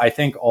 So I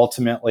think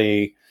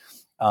ultimately,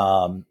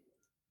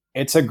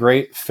 it's a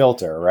great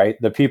filter,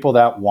 right? The people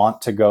that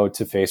want to go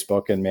to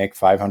Facebook and make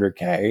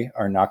 500K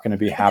are not going to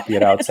be happy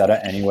at Outseta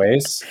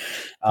anyways.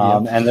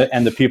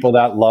 And the people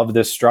that love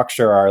this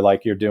structure are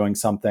like, you're doing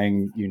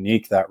something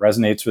unique that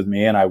resonates with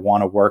me, and I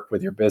want to work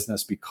with your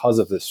business because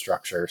of this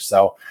structure.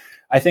 So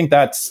I think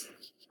that's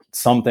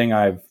something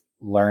I've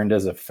learned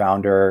as a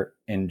founder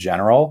in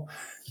general.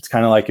 It's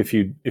kind of like if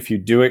you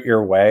do it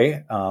your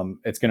way,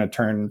 it's going to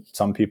turn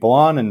some people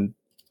on and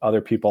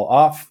other people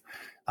off.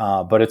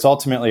 But it's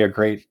ultimately a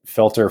great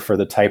filter for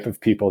the type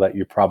of people that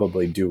you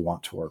probably do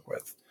want to work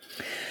with.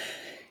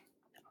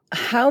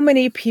 How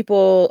many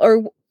people,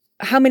 or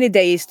how many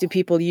days do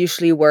people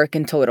usually work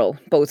in total,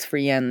 both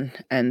free and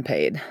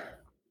paid?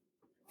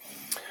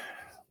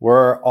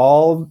 We're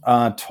all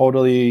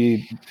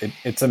totally.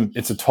 It's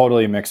a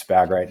totally mixed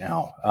bag right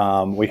now.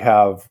 We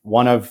have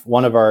one of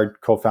our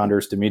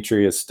co-founders,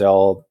 Dimitri, is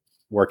still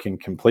working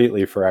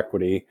completely for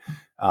equity.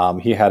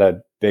 He had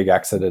a big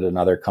exit at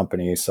another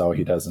company, so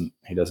he doesn't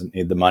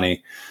need the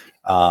money.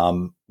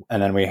 And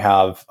then we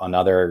have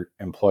another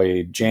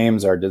employee,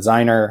 James, our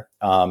designer.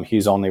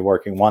 He's only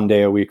working 1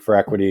 day a week for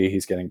equity.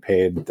 He's getting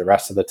paid the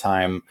rest of the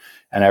time,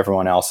 and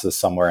everyone else is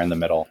somewhere in the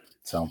middle.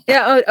 So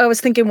yeah, I was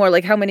thinking more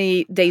like, how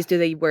many days do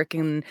they work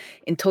in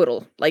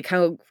total? Like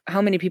how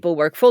many people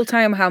work full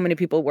time? How many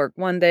people work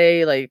 1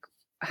 day? Like,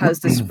 how's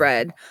the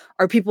spread?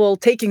 Are people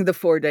taking the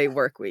 4-day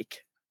work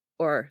week,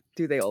 or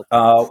do they all?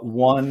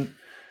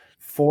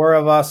 4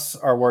 of us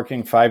are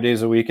working 5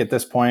 days a week at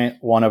this point.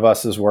 One of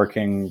us is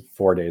working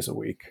 4 days a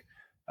week.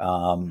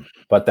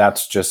 But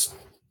that's just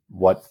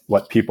what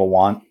people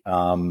want.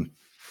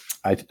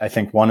 I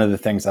think one of the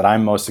things that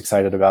I'm most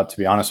excited about, to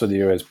be honest with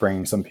you, is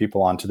bringing some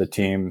people onto the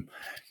team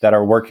that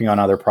are working on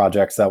other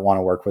projects that want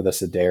to work with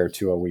us a day or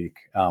two a week.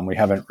 We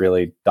haven't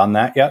really done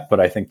that yet, but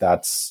I think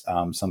that's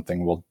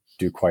something we'll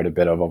do quite a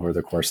bit of over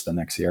the course of the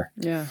next year.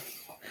 Yeah.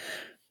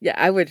 Yeah,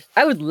 I would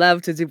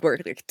love to do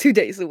work like 2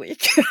 days a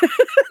week.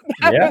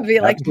 That would be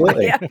like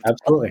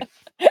absolutely.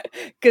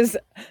 Because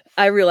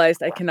I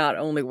realized I cannot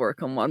only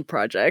work on one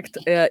project,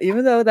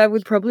 even though that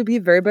would probably be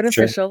very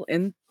beneficial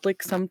in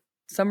like some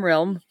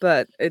realm,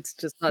 but it's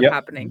just not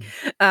happening.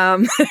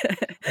 But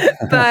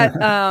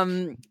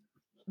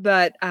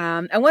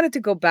I wanted to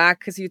go back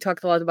because you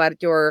talked a lot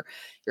about your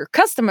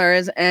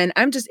customers, and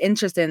I'm just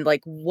interested in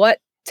like, what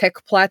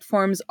tech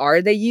platforms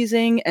are they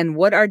using and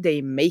what are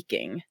they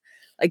making?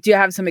 Like, do you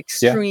have some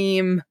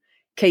extreme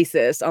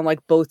cases on like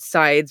both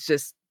sides,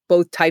 just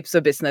both types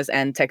of business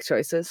and tech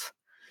choices?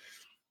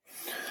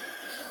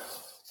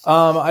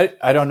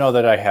 I don't know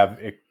that I have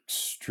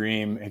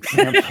extreme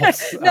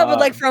examples. No, but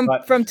like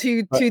from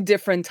two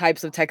different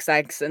types of tech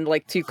stacks and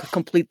like two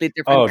completely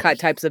different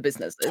types of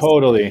businesses.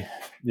 Totally.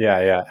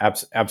 Yeah.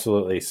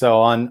 Absolutely.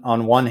 So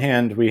on one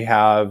hand, we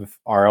have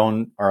our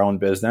own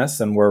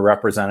business, and we're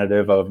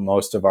representative of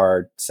most of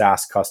our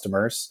SaaS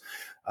customers.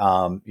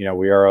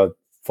 We are a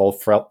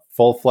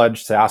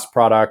full-fledged SaaS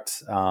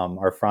product.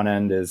 Our front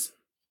end is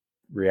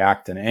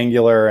React and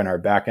Angular, and our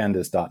back end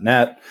is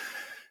 .NET.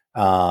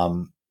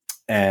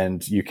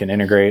 And you can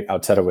integrate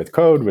Outseta with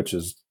code, which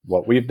is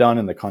what we've done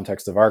in the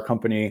context of our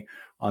company.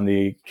 On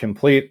the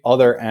complete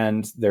other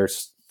end,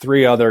 there's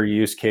 3 other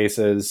use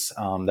cases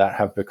that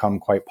have become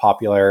quite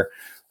popular.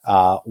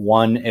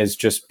 One is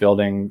just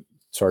building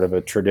sort of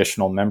a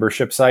traditional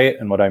membership site.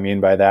 And what I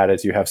mean by that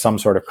is you have some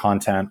sort of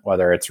content,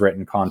 whether it's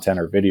written content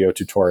or video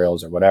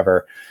tutorials or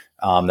whatever,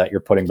 that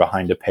you're putting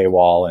behind a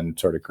paywall and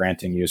sort of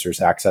granting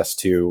users access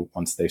to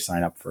once they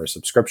sign up for a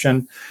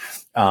subscription.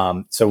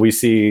 So we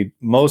see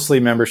mostly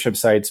membership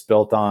sites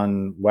built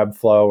on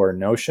Webflow or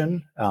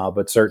Notion,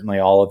 but certainly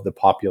all of the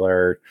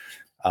popular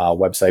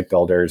website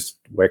builders,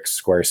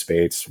 Wix,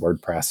 Squarespace,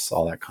 WordPress,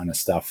 all that kind of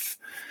stuff.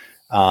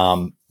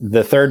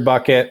 The third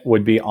bucket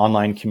would be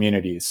online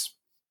communities.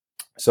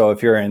 So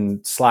if you're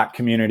in Slack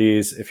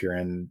communities, if you're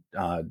in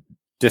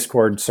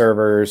Discord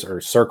servers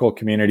or Circle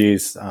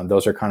communities,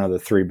 those are kind of the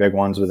 3 big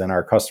ones within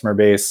our customer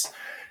base.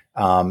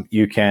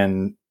 You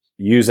can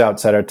use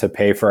Outseta to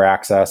pay for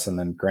access and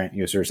then grant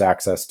users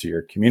access to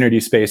your community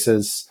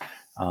spaces,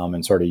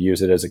 and sort of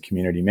use it as a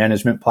community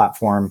management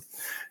platform.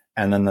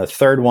 And then the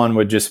third one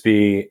would just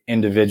be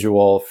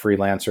individual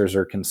freelancers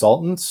or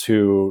consultants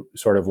who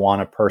sort of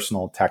want a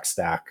personal tech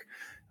stack.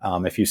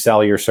 If you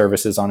sell your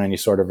services on any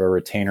sort of a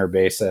retainer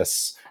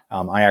basis,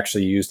 I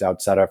actually used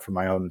Outseta for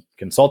my own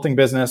consulting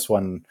business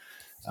when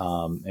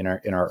in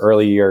our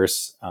early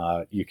years.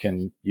 You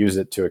can use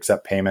it to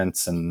accept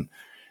payments and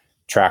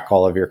track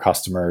all of your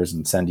customers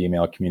and send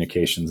email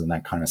communications and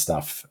that kind of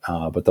stuff.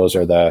 But those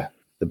are the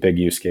big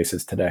use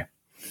cases today.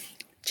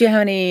 Do you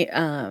have any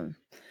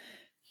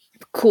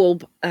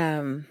cool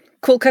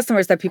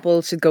customers that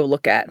people should go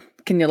look at?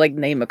 Can you like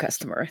name a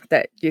customer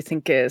that you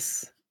think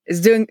is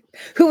doing,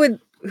 who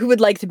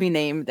would like to be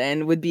named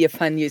and would be a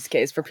fun use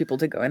case for people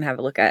to go and have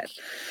a look at?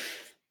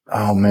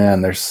 Oh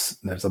man, there's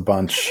a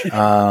bunch.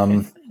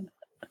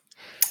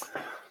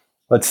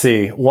 Let's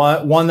see.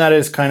 One that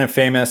is kind of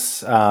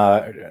famous.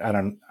 I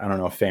don't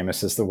know if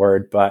famous is the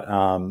word, but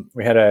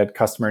we had a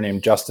customer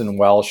named Justin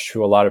Welsh,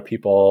 who a lot of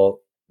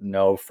people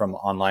know from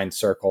online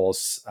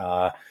circles.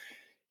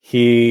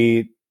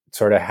 He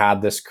sort of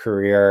had this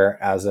career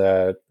as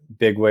a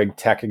bigwig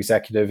tech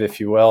executive, if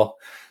you will,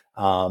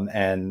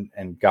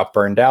 and got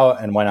burned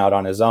out and went out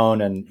on his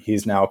own. And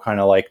he's now kind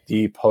of like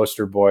the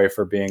poster boy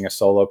for being a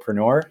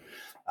solopreneur.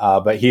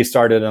 But he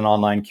started an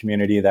online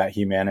community that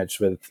he managed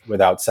with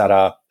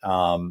Outsetto,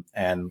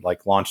 and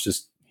like launched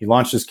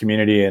his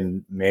community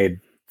and made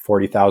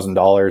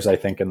 $40,000, I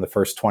think, in the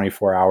first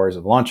 24 hours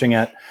of launching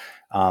it.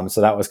 So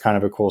that was kind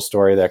of a cool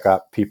story that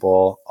got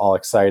people all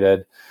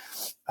excited.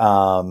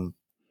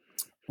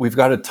 We've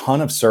got a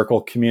ton of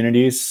Circle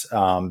communities.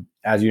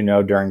 As you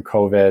know, during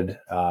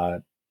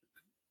COVID,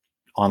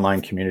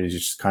 online communities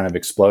just kind of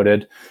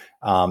exploded.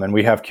 And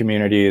we have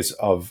communities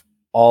of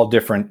all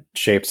different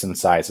shapes and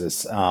sizes.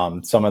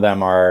 Some of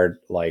them are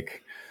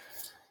like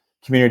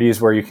communities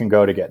where you can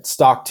go to get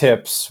stock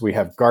tips. We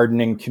have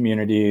gardening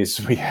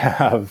communities. We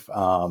have,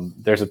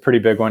 there's a pretty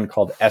big one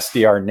called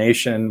SDR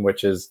Nation,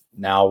 which is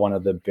now one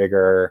of the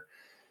bigger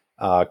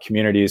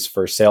communities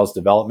for sales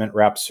development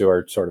reps who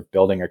are sort of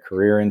building a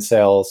career in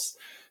sales.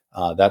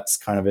 That's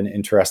kind of an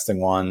interesting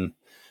one.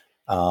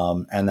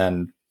 And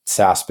then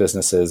SaaS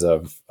businesses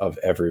of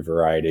every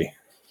variety.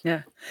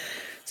 Yeah.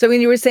 So when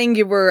you were saying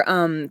you were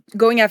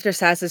going after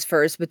SaaSes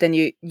first, but then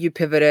you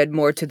pivoted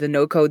more to the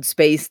no-code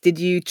space, did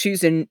you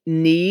choose a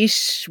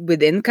niche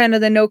within kind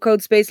of the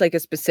no-code space, like a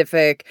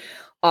specific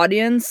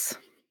audience?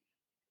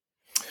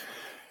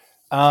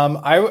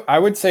 I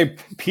would say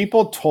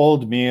people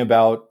told me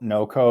about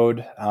no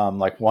code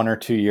like 1 or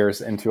 2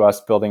 years into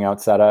us building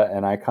Outsetto,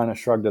 and I kind of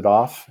shrugged it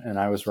off, and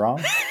I was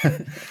wrong.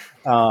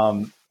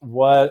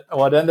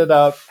 What ended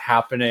up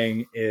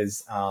happening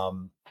is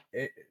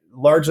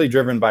largely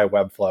driven by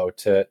Webflow,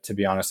 to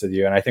be honest with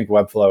you, and I think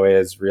Webflow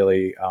is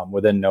really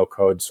within no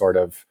code sort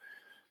of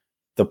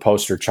the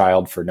poster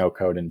child for no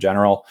code in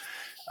general.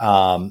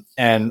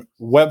 And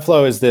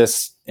Webflow is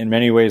this, in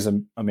many ways,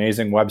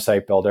 amazing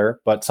website builder,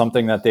 but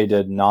something that they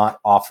did not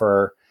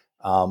offer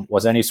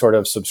was any sort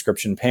of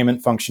subscription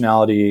payment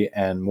functionality,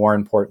 and more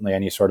importantly,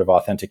 any sort of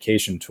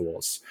authentication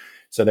tools.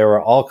 So there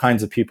were all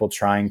kinds of people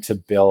trying to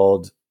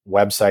build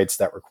websites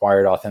that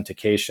required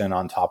authentication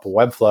on top of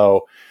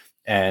Webflow.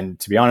 And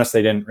to be honest,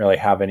 they didn't really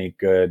have any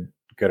good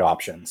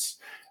options.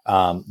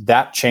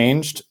 That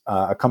changed.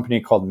 A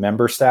company called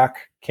MemberStack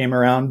came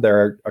around.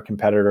 They're a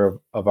competitor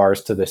of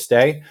ours to this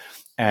day.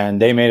 And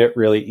they made it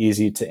really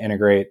easy to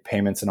integrate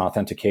payments and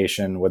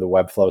authentication with a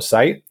Webflow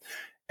site,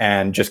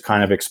 and just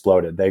kind of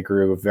exploded. They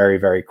grew very,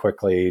 very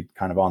quickly,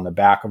 kind of on the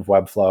back of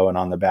Webflow and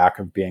on the back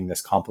of being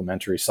this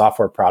complementary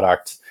software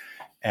product.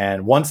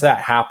 And once that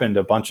happened,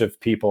 a bunch of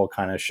people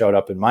kind of showed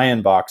up in my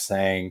inbox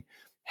saying,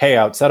 hey,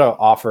 Outsetto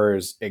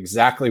offers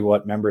exactly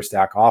what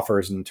MemberStack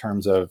offers in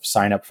terms of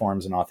sign-up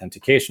forms and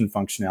authentication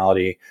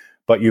functionality,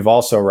 but you've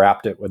also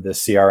wrapped it with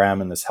this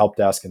CRM and this help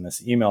desk and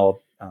this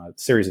email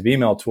series of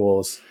email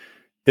tools.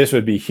 This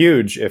would be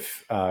huge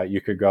if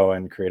you could go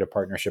and create a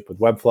partnership with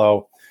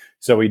Webflow.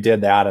 So we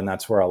did that, and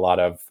that's where a lot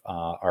of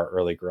our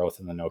early growth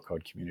in the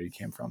no-code community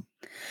came from.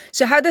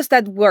 So how does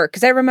that work?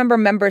 Because I remember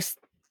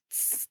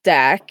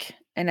MemberStack,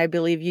 and I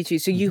believe you too.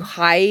 So you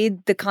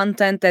hide the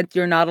content that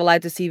you're not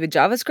allowed to see with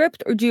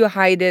JavaScript, or do you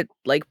hide it,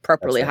 like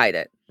properly hide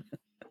it?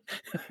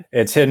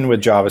 It's hidden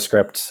with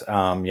JavaScript.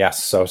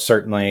 Yes. So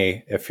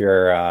certainly if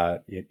you're,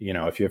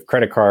 if you have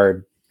credit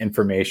card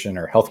information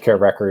or healthcare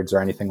records or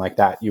anything like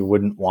that, you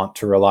wouldn't want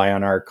to rely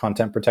on our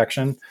content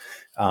protection.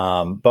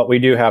 But we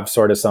do have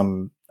sort of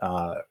some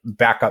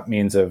backup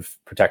means of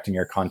protecting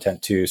your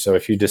content too. So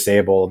if you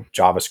disable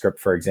JavaScript,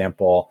 for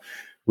example,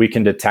 we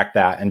can detect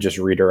that and just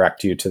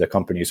redirect you to the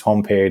company's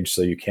homepage,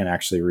 so you can't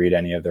actually read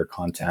any of their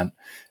content.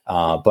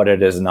 But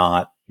it is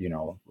not,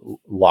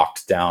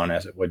 locked down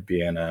as it would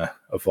be in a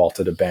vault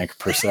at a bank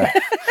per se.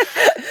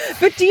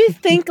 But do you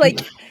think,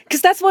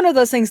 because that's one of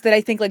those things that I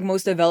think like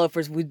most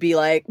developers would be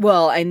like,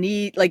 well, it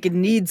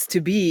needs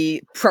to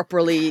be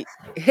properly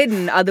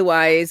hidden.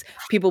 Otherwise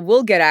people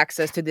will get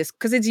access to this,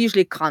 because it's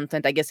usually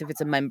content. I guess if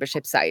it's a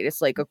membership site,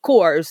 it's like a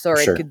course, or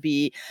Sure. it could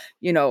be,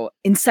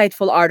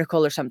 insightful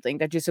article or something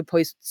that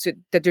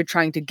that you're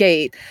trying to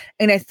gate.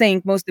 And I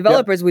think most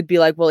developers would be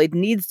like, well, it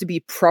needs to be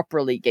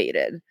properly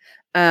gated.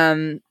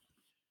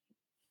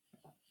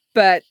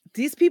 But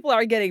these people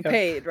are getting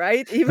paid,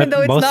 right? Even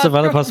though it's most not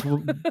developers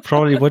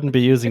probably wouldn't be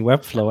using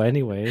Webflow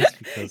anyways.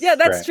 Because yeah,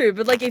 that's true.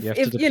 But like if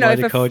deploy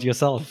the code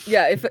yourself.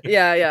 Yeah,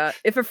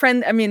 if a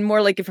friend,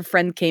 more like if a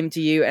friend came to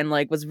you and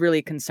like was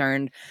really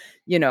concerned,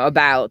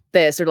 about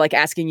this, or like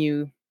asking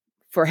you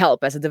for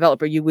help as a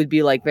developer, you would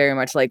be like very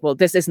much like, well,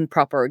 this isn't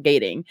proper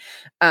gating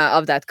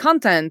of that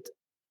content.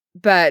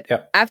 But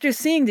after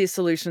seeing these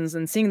solutions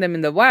and seeing them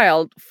in the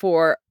wild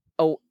for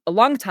a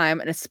long time,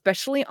 and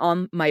especially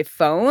on my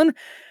phone,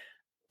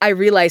 I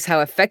realize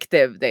how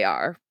effective they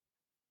are,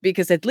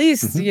 because at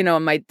least,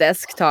 on my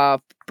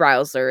desktop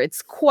browser,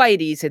 it's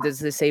quite easy to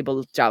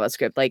disable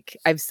JavaScript. Like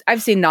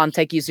I've seen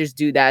non-tech users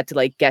do that to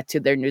like get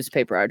to their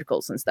newspaper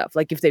articles and stuff,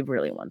 like if they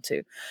really want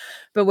to.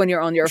 But when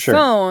you're on your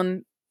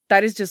phone,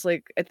 that is just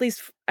like, at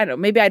least, I don't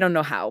know, maybe I don't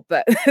know how,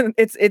 but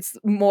it's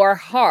more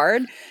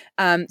hard.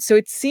 So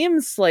it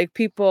seems like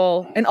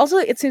people, and also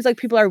it seems like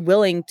people are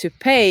willing to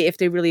pay if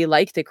they really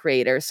like the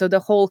creator. So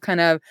the whole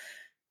kind of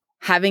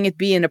having it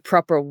be in a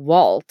proper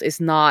vault is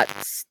not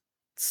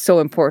so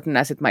important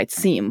as it might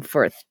seem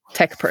for a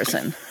tech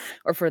person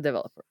or for a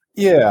developer.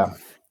 Yeah.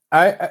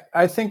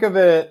 I think of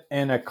it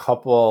in a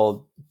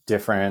couple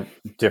different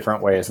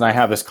ways, and I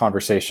have this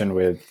conversation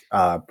with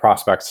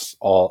prospects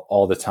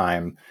all the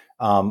time.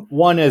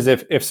 One is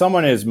if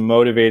someone is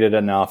motivated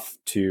enough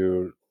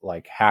to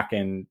like hack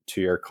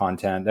into your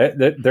content,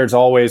 there's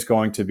always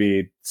going to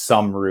be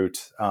some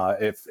route.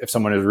 If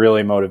someone is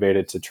really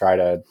motivated to try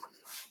to,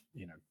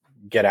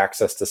 get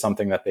access to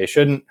something that they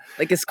shouldn't,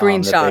 like a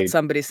screenshot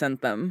somebody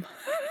sent them.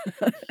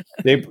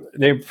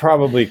 They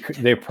probably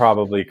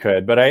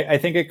could, but I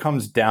think it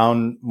comes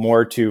down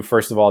more to,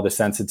 first of all, the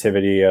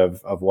sensitivity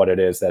of what it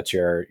is that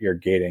you're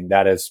gating.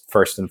 That is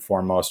first and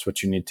foremost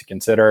what you need to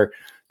consider.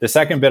 The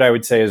second bit I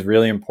would say is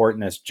really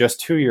important is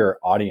just who your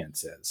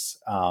audience is.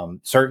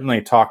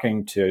 Certainly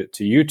talking to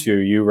you two,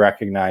 you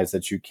recognize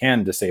that you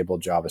can disable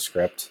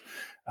JavaScript,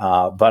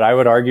 but I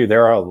would argue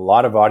there are a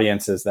lot of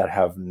audiences that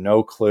have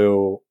no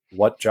clue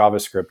what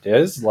JavaScript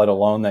is, let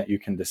alone that you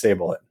can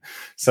disable it.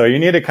 So you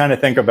need to kind of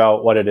think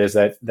about what it is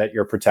that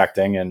you're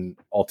protecting and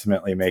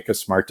ultimately make a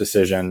smart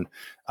decision.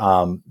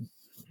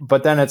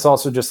 But then it's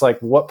also just like,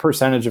 what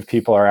percentage of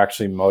people are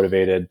actually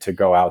motivated to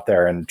go out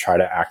there and try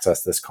to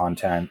access this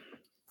content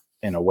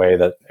in a way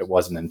that it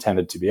wasn't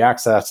intended to be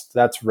accessed?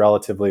 That's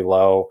relatively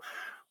low.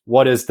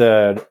 What is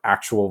the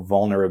actual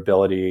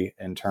vulnerability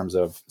in terms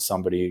of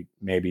somebody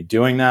maybe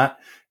doing that?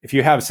 If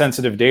you have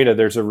sensitive data,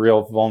 there's a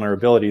real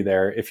vulnerability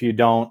there. If you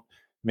don't,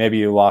 maybe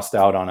you lost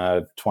out on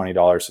a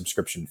 $20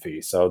 subscription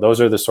fee. So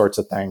those are the sorts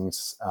of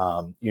things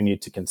you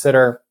need to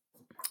consider.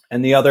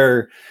 And the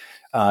other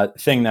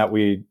thing that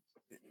we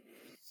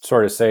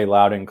sort of say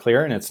loud and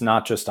clear, and it's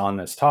not just on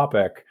this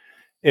topic,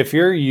 if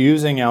you're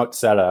using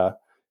Outseta,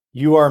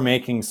 you are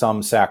making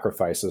some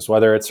sacrifices,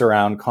 whether it's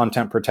around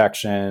content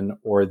protection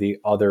or the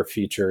other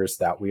features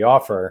that we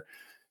offer.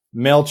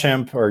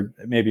 MailChimp, or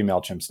maybe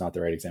MailChimp's not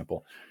the right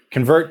example.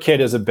 ConvertKit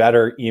is a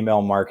better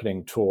email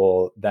marketing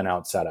tool than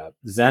Outseta.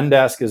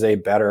 Zendesk is a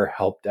better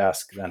help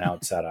desk than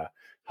Outseta.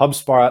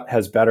 HubSpot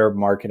has better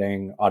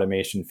marketing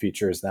automation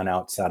features than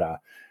Outseta.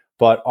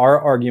 But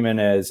our argument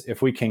is,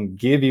 if we can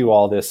give you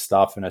all this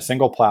stuff in a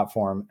single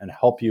platform and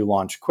help you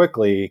launch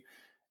quickly,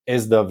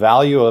 is the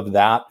value of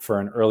that for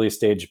an early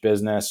stage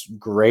business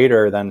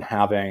greater than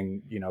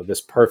having,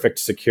 this perfect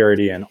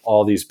security and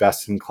all these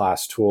best in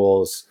class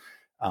tools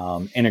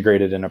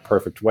integrated in a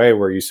perfect way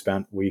where you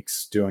spent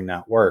weeks doing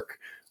that work?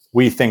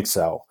 We think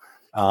so.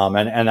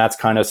 And that's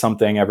kind of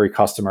something every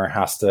customer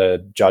has to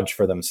judge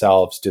for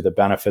themselves. Do the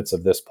benefits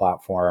of this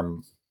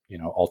platform,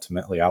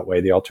 ultimately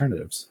outweigh the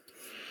alternatives?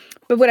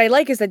 But what I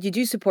like is that you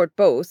do support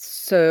both.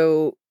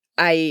 So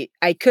I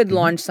could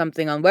launch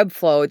something on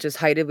Webflow, just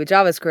hide it with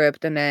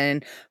JavaScript, and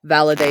then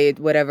validate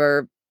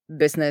whatever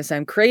business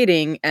I'm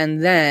creating.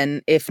 And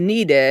then if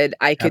needed,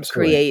 I could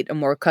create a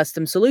more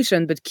custom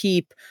solution, but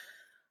keep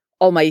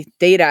all my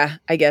data,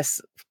 I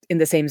guess, in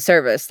the same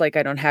service. Like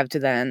I don't have to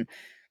then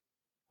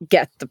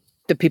get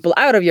the people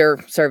out of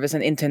your service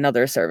and into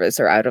another service,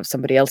 or out of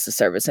somebody else's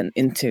service and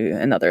into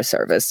another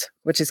service,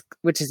 which is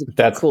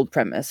a cool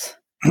premise.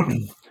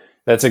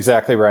 That's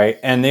exactly right.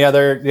 And the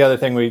other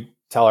thing we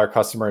tell our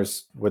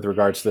customers with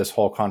regards to this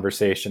whole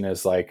conversation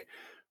is like,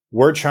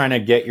 we're trying to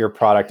get your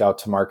product out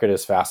to market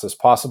as fast as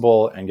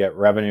possible and get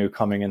revenue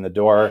coming in the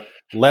door.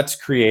 Let's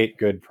create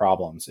good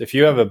problems. If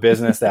you have a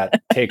business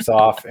that takes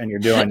off and you're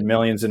doing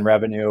millions in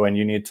revenue and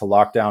you need to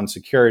lock down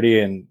security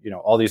and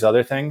all these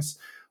other things,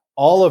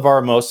 all of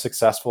our most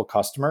successful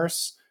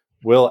customers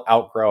will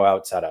outgrow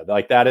Outseta.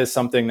 Like that is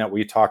something that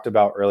we talked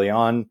about early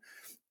on.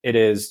 It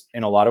is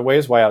in a lot of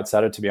ways why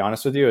Outseta, to be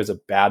honest with you, is a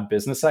bad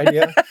business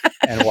idea,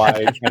 and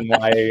why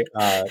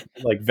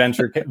like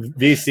venture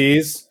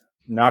VCs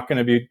not going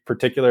to be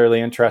particularly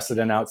interested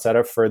in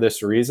Outseta for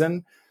this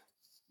reason.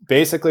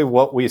 Basically,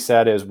 what we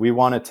said is we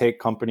want to take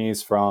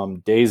companies from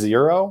day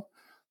zero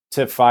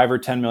to $5 or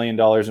 $10 million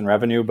in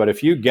revenue. But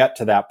if you get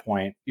to that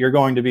point, you're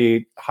going to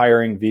be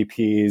hiring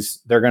VPs.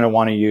 They're going to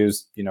want to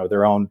use,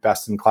 their own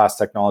best-in-class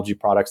technology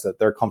products that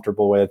they're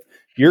comfortable with.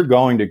 You're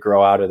going to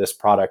grow out of this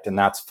product, and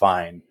that's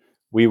fine.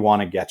 We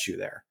want to get you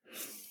there.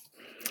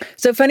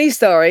 So funny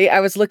story. I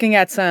was looking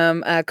at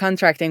some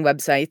contracting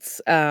websites.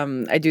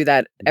 I do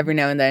that every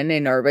now and then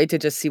in Norway to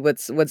just see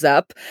what's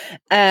up.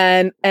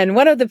 And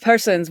one of the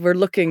persons were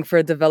looking for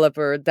a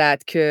developer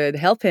that could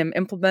help him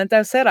implement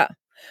Outseta,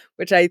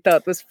 which I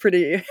thought was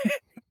pretty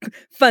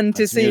fun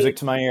to see. Music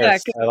to my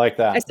ears. I like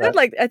that. I said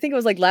I think it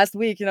was like last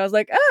week, I was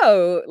like,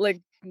 oh,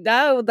 like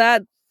now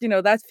that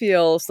that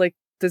feels like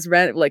this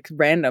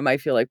random, I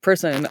feel like,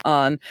 person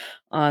on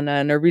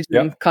a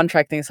Norwegian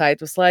contracting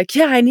site was like,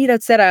 yeah, I need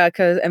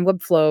Outseta and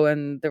Webflow,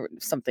 and there was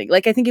something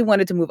like, I think he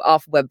wanted to move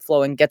off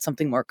Webflow and get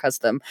something more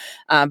custom,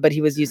 but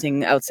he was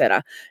using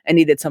Outseta and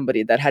needed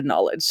somebody that had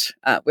knowledge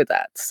with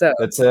that. So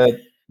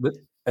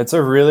It's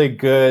a really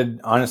good,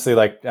 honestly,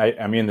 like,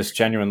 I mean this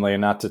genuinely, and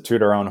not to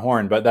toot our own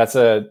horn, but that's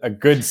a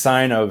good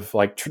sign of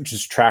like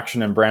just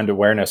traction and brand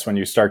awareness when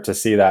you start to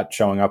see that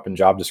showing up in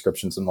job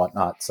descriptions and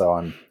whatnot. So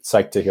I'm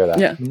psyched to hear that.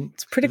 Yeah,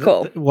 it's pretty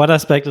cool. One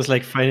aspect is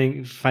like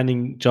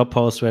finding job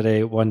posts where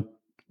they want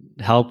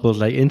help with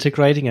like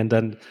integrating, and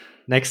then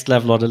next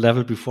level or the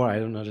level before, I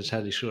don't know the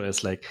totally sure,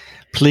 is like,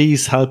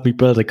 please help me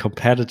build a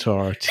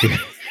competitor to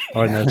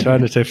or an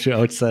alternative to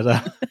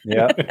Outsider.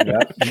 Yeah.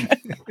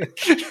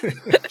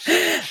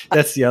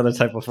 That's the other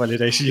type of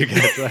validation you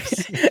get,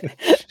 right?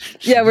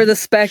 Yeah, where the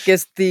spec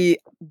is the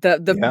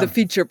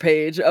feature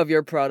page of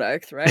your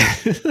product, right?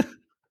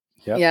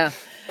 Yep. Yeah.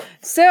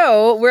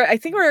 So I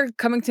think we're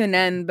coming to an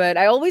end, but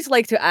I always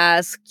like to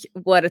ask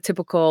what a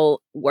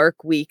typical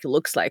work week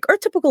looks like, or a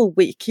typical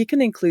week. You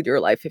can include your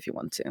life if you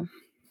want to.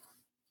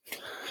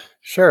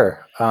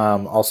 Sure.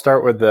 I'll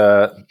start with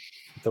the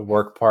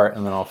work part,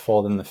 and then I'll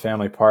fold in the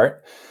family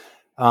part.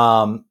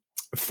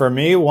 For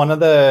me, one of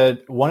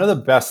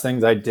the best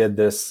things I did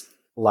this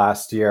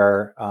last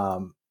year,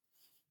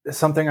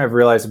 something I've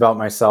realized about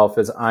myself,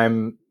 is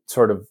I'm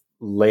sort of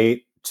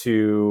late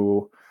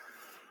to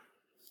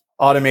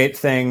automate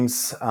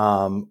things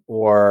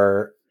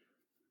or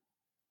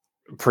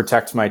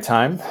protect my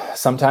time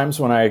sometimes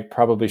when I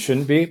probably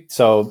shouldn't be.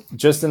 So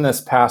just in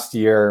this past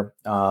year,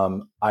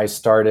 I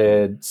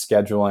started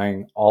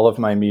scheduling all of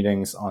my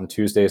meetings on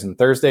Tuesdays and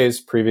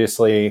Thursdays.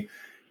 Previously,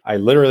 I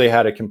literally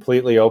had a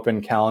completely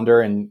open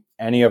calendar, and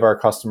any of our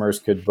customers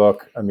could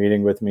book a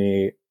meeting with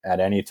me at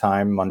any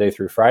time, Monday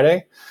through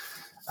Friday.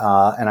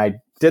 And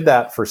I did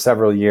that for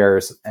several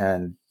years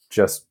and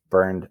just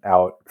burned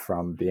out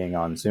from being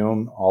on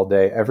Zoom all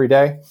day, every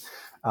day.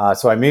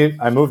 So I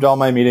moved all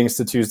my meetings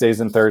to Tuesdays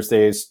and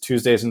Thursdays.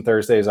 Tuesdays and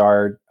Thursdays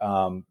are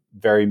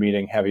very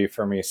meeting heavy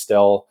for me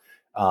still.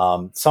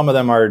 Some of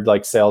them are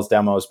like sales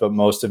demos, but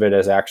most of it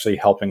is actually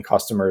helping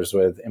customers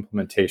with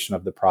implementation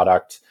of the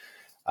product.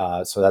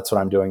 So that's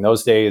what I'm doing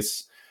those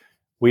days.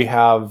 We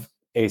have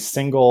a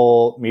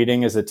single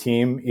meeting as a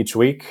team each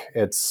week.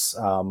 It's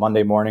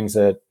Monday mornings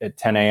at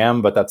 10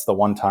 a.m., but that's the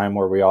one time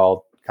where we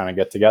all kind of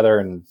get together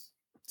and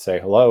say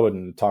hello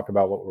and talk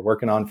about what we're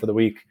working on for the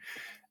week.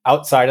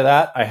 Outside of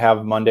that, I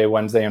have Monday,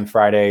 Wednesday, and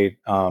Friday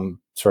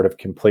sort of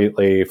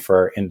completely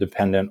for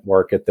independent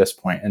work at this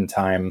point in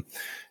time.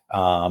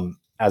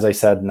 As I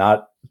said,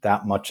 not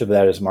that much of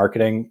that is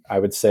marketing. I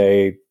would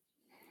say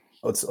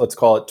let's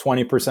call it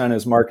 20%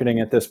 is marketing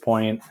at this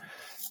point.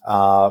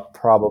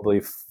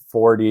 Probably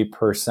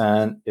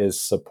 40% is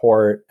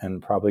support, and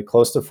probably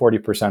close to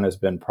 40% has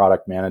been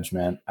product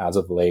management as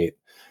of late.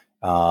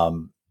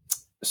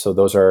 So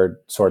those are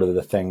sort of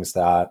the things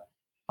that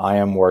I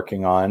am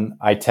working on.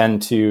 I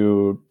tend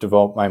to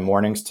devote my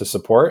mornings to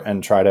support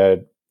and try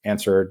to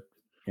answer,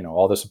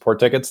 all the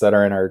support tickets that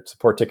are in our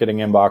support ticketing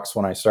inbox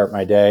when I start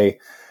my day.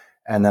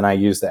 And then I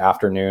use the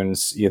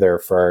afternoons either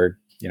for,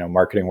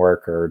 marketing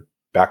work or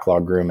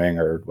backlog grooming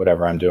or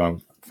whatever I'm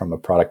doing from a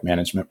product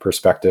management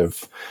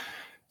perspective.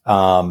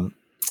 All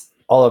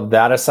of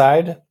that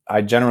aside,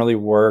 I generally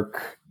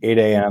work 8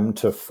 a.m.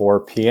 to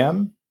 4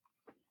 p.m.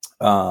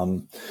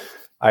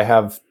 I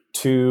have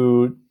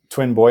 2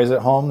 twin boys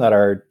at home that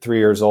are 3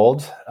 years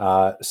old.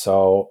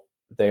 So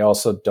they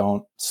also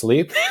don't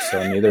sleep.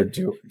 So neither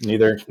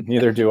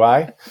do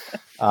I.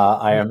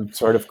 I am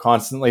sort of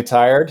constantly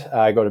tired.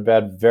 I go to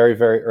bed very,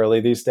 very early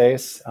these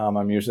days.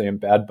 I'm usually in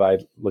bed by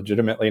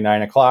legitimately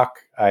 9 o'clock.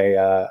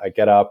 I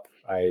get up,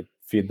 I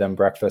feed them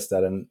breakfast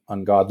at an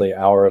ungodly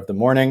hour of the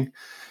morning,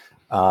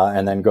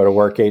 and then go to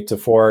work 8 to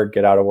 4,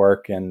 get out of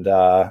work. And,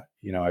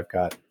 I've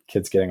got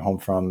kids getting home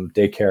from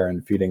daycare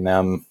and feeding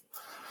them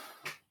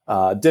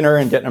dinner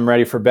and getting them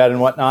ready for bed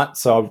and whatnot.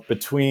 So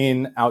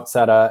between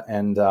Outseta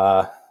and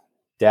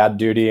dad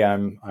duty,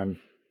 I'm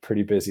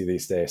pretty busy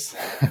these days.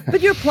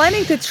 But you're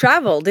planning to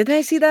travel. Didn't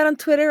I see that on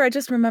Twitter? I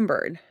just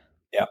remembered.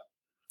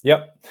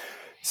 Yep.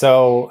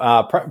 So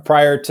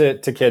prior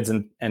to kids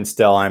and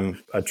still,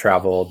 I'm a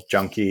travel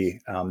junkie.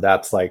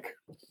 That's like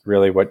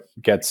really what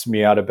gets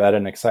me out of bed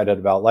and excited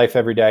about life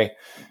every day.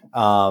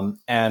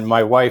 And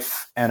my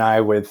wife and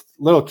I, with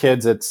little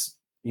kids, it's,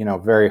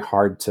 very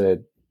hard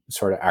to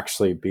sort of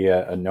actually be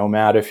a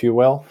nomad, if you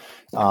will.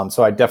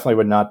 So I definitely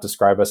would not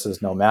describe us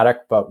as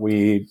nomadic, but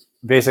we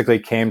basically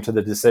came to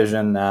the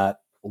decision that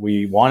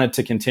we wanted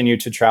to continue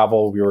to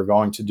travel. We were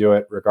going to do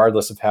it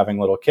regardless of having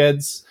little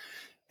kids.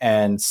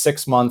 And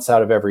 6 months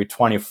out of every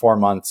 24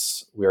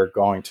 months, we're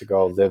going to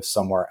go live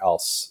somewhere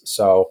else.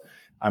 So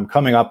I'm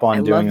coming up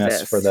on doing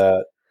this for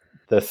the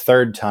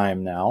third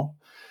time now.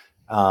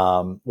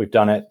 We've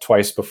done it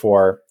twice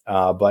before,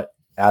 but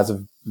as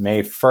of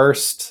May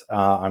 1st,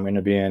 I'm going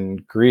to be in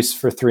Greece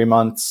for 3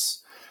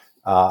 months.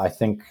 I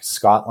think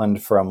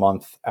Scotland for a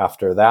month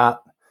after that.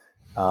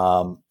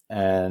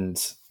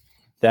 And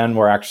then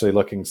we're actually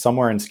looking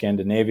somewhere in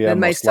Scandinavia. And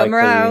my summer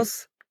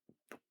house,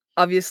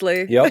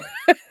 obviously. Yep.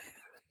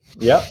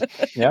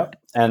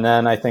 And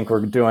then I think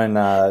we're doing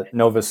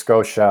Nova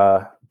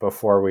Scotia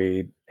before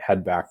we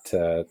head back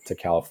to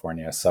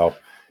California. So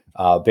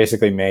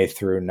basically May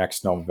through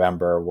next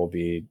November, we'll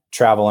be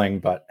traveling.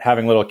 But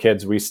having little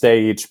kids, we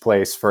stay each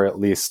place for at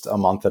least a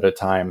month at a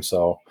time,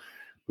 so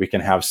we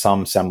can have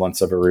some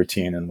semblance of a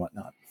routine and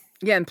whatnot.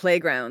 Yeah, and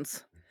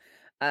playgrounds.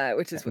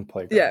 Which is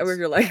playgrounds. where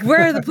you're like,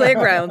 where are the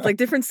playgrounds? Like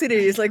different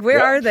cities, like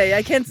where are they?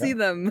 I can't see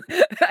them.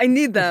 I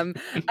need them.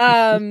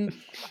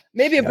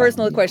 Maybe a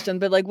personal question,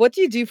 but like, what do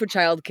you do for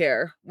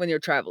childcare when you're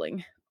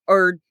traveling,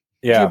 or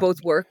do you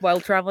both work while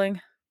traveling?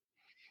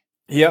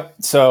 Yep.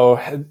 So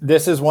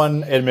this is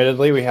one,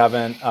 admittedly, we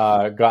haven't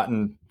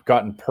gotten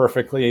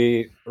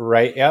perfectly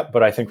right yet,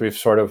 but I think we've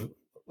sort of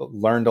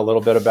learned a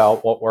little bit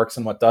about what works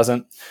and what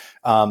doesn't.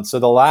 So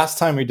the last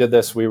time we did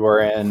this, we were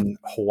in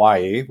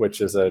Hawaii,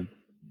 which is a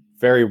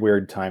very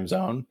weird time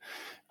zone.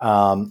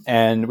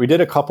 And we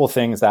did a couple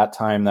things that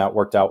time that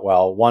worked out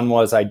well. One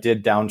was I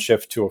did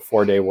downshift to a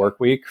 4-day work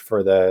week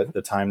for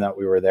the time that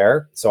we were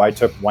there. So I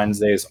took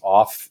Wednesdays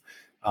off.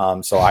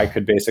 So I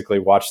could basically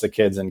watch the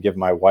kids and give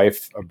my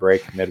wife a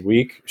break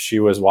midweek. She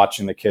was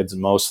watching the kids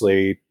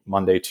mostly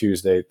Monday,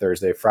 Tuesday,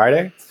 Thursday,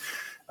 Friday.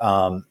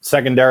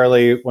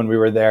 Secondarily, when we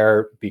were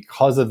there,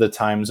 because of the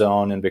time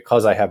zone and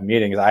because I have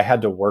meetings, I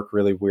had to work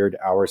really weird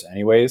hours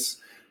anyways.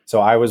 So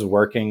I was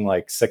working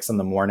like 6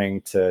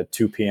 a.m. to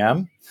 2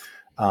 p.m.,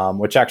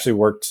 which actually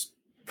worked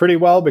pretty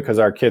well because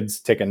our kids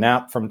take a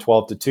nap from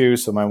 12 to 2.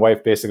 So my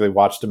wife basically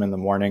watched them in the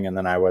morning, and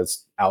then I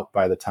was out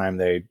by the time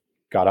they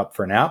got up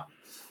for a nap.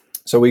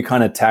 So we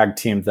kind of tag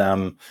teamed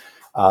them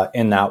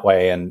in that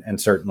way,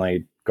 and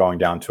certainly going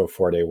down to a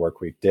 4-day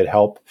work week did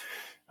help.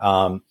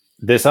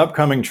 This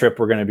upcoming trip,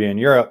 we're going to be in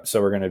Europe,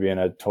 so we're going to be in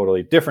a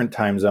totally different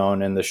time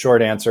zone. And the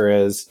short answer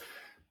is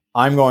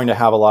I'm going to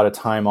have a lot of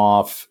time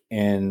off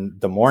in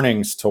the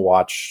mornings to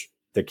watch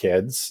the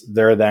kids.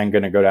 They're then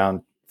going to go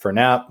down for a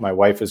nap. My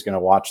wife is going to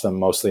watch them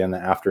mostly in the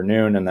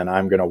afternoon, and then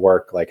I'm going to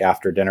work like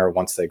after dinner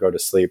once they go to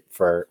sleep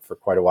for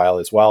quite a while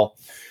as well.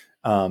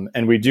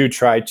 And we do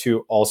try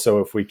to also,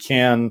 if we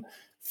can,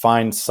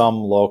 find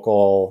some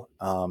local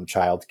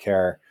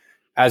childcare.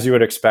 As you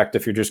would expect,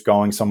 if you're just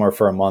going somewhere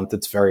for a month,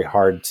 it's very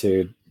hard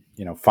to,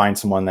 find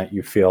someone that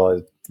you feel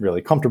is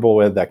really comfortable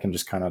with that can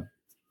just kind of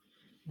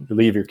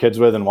leave your kids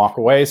with and walk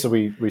away. So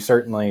we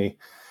certainly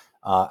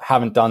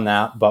haven't done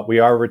that, but we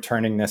are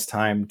returning this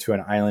time to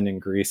an island in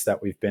Greece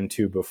that we've been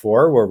to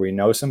before, where we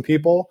know some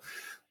people,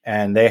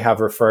 and they have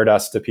referred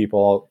us to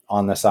people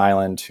on this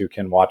island who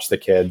can watch the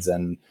kids.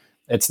 And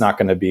it's not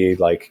going to be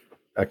like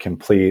a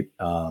complete,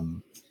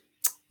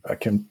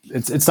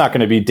 it's not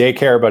going to be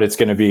daycare, but it's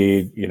going to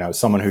be,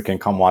 someone who can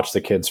come watch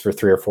the kids for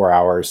 3 or 4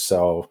 hours.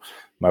 So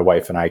my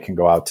wife and I can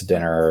go out to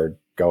dinner or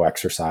go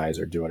exercise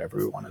or do whatever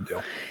we want to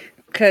do.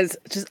 Because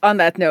just on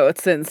that note,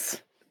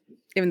 since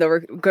even though we're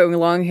going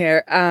along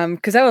here,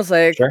 because I was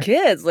like, Sure.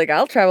 Kids, like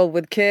I'll travel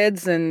with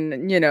kids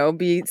and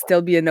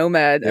still be a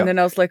nomad. And then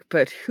I was like,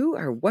 but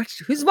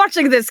who's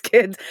watching this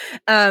kid?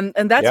 And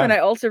that's when I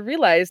also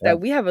realized that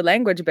we have a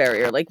language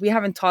barrier. Like we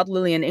haven't taught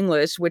Lillian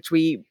English, which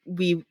we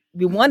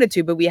wanted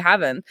to, but we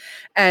haven't.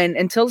 And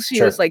until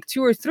she was like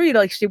 2 or 3,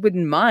 like she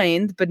wouldn't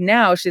mind. But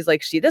now she's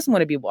like, she doesn't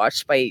want to be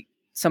watched by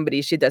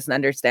somebody she doesn't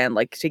understand.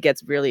 Like she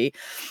gets really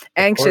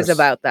anxious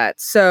about that.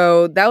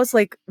 So that was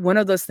like one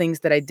of those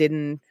things that I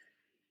didn't,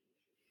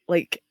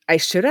 like I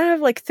should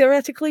have like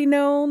theoretically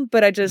known,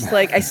 but I just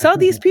like I saw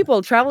these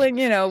people traveling,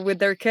 with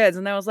their kids,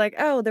 and I was like,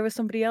 oh, there was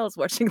somebody else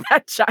watching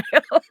that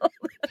child.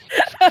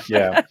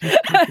 Yeah.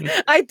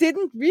 I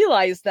didn't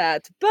realize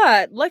that,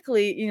 but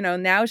luckily,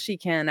 now she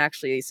can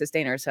actually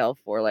sustain herself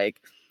for like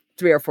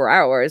 3 or 4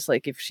 hours,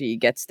 like if she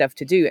gets stuff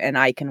to do, and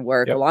I can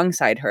work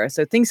alongside her.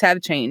 So things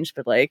have changed,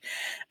 but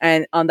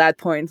and on that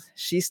point,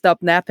 she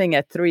stopped napping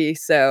at 3.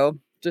 So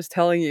just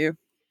telling you,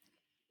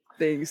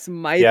 things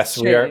might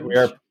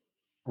change.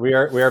 We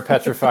are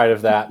petrified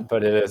of that,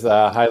 but it is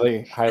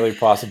highly, highly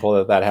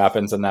possible that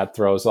happens, and that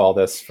throws all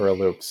this for a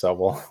loop. So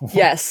we'll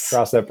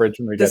cross that bridge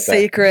when we get there. The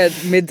sacred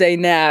midday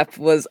nap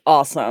was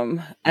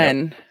awesome,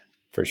 and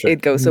for sure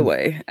it goes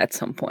away at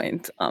some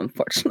point,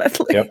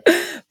 unfortunately.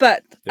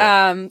 But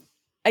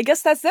I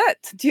guess that's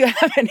it. Do you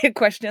have any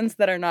questions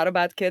that are not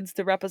about kids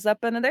to wrap us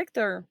up, Benedict?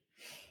 Or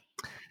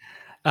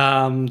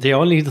the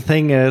only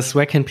thing is,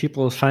 where can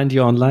people find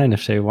you online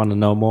if they want to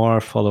know more,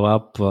 follow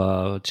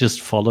up,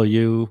 just follow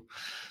you?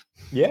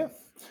 Yeah.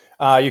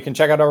 You can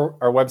check out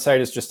our website.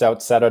 It's just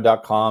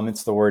outsetto.com.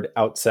 It's the word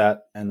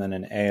outset and then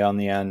an A on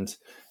the end.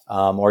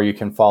 Or you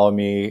can follow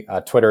me.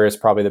 Twitter is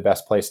probably the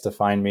best place to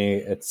find me.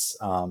 It's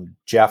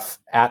Jeff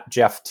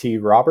T.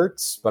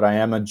 Roberts, but I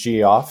am a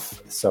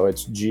Geoff. So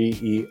it's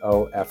Geoff,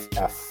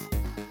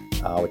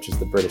 which is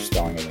the British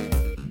spelling of the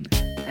name.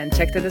 And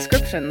check the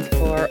description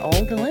for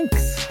all the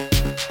links.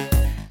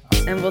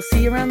 And we'll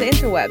see you around the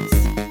interwebs.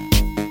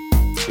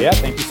 Yeah,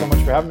 thank you so much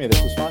for having me.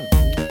 This was fun.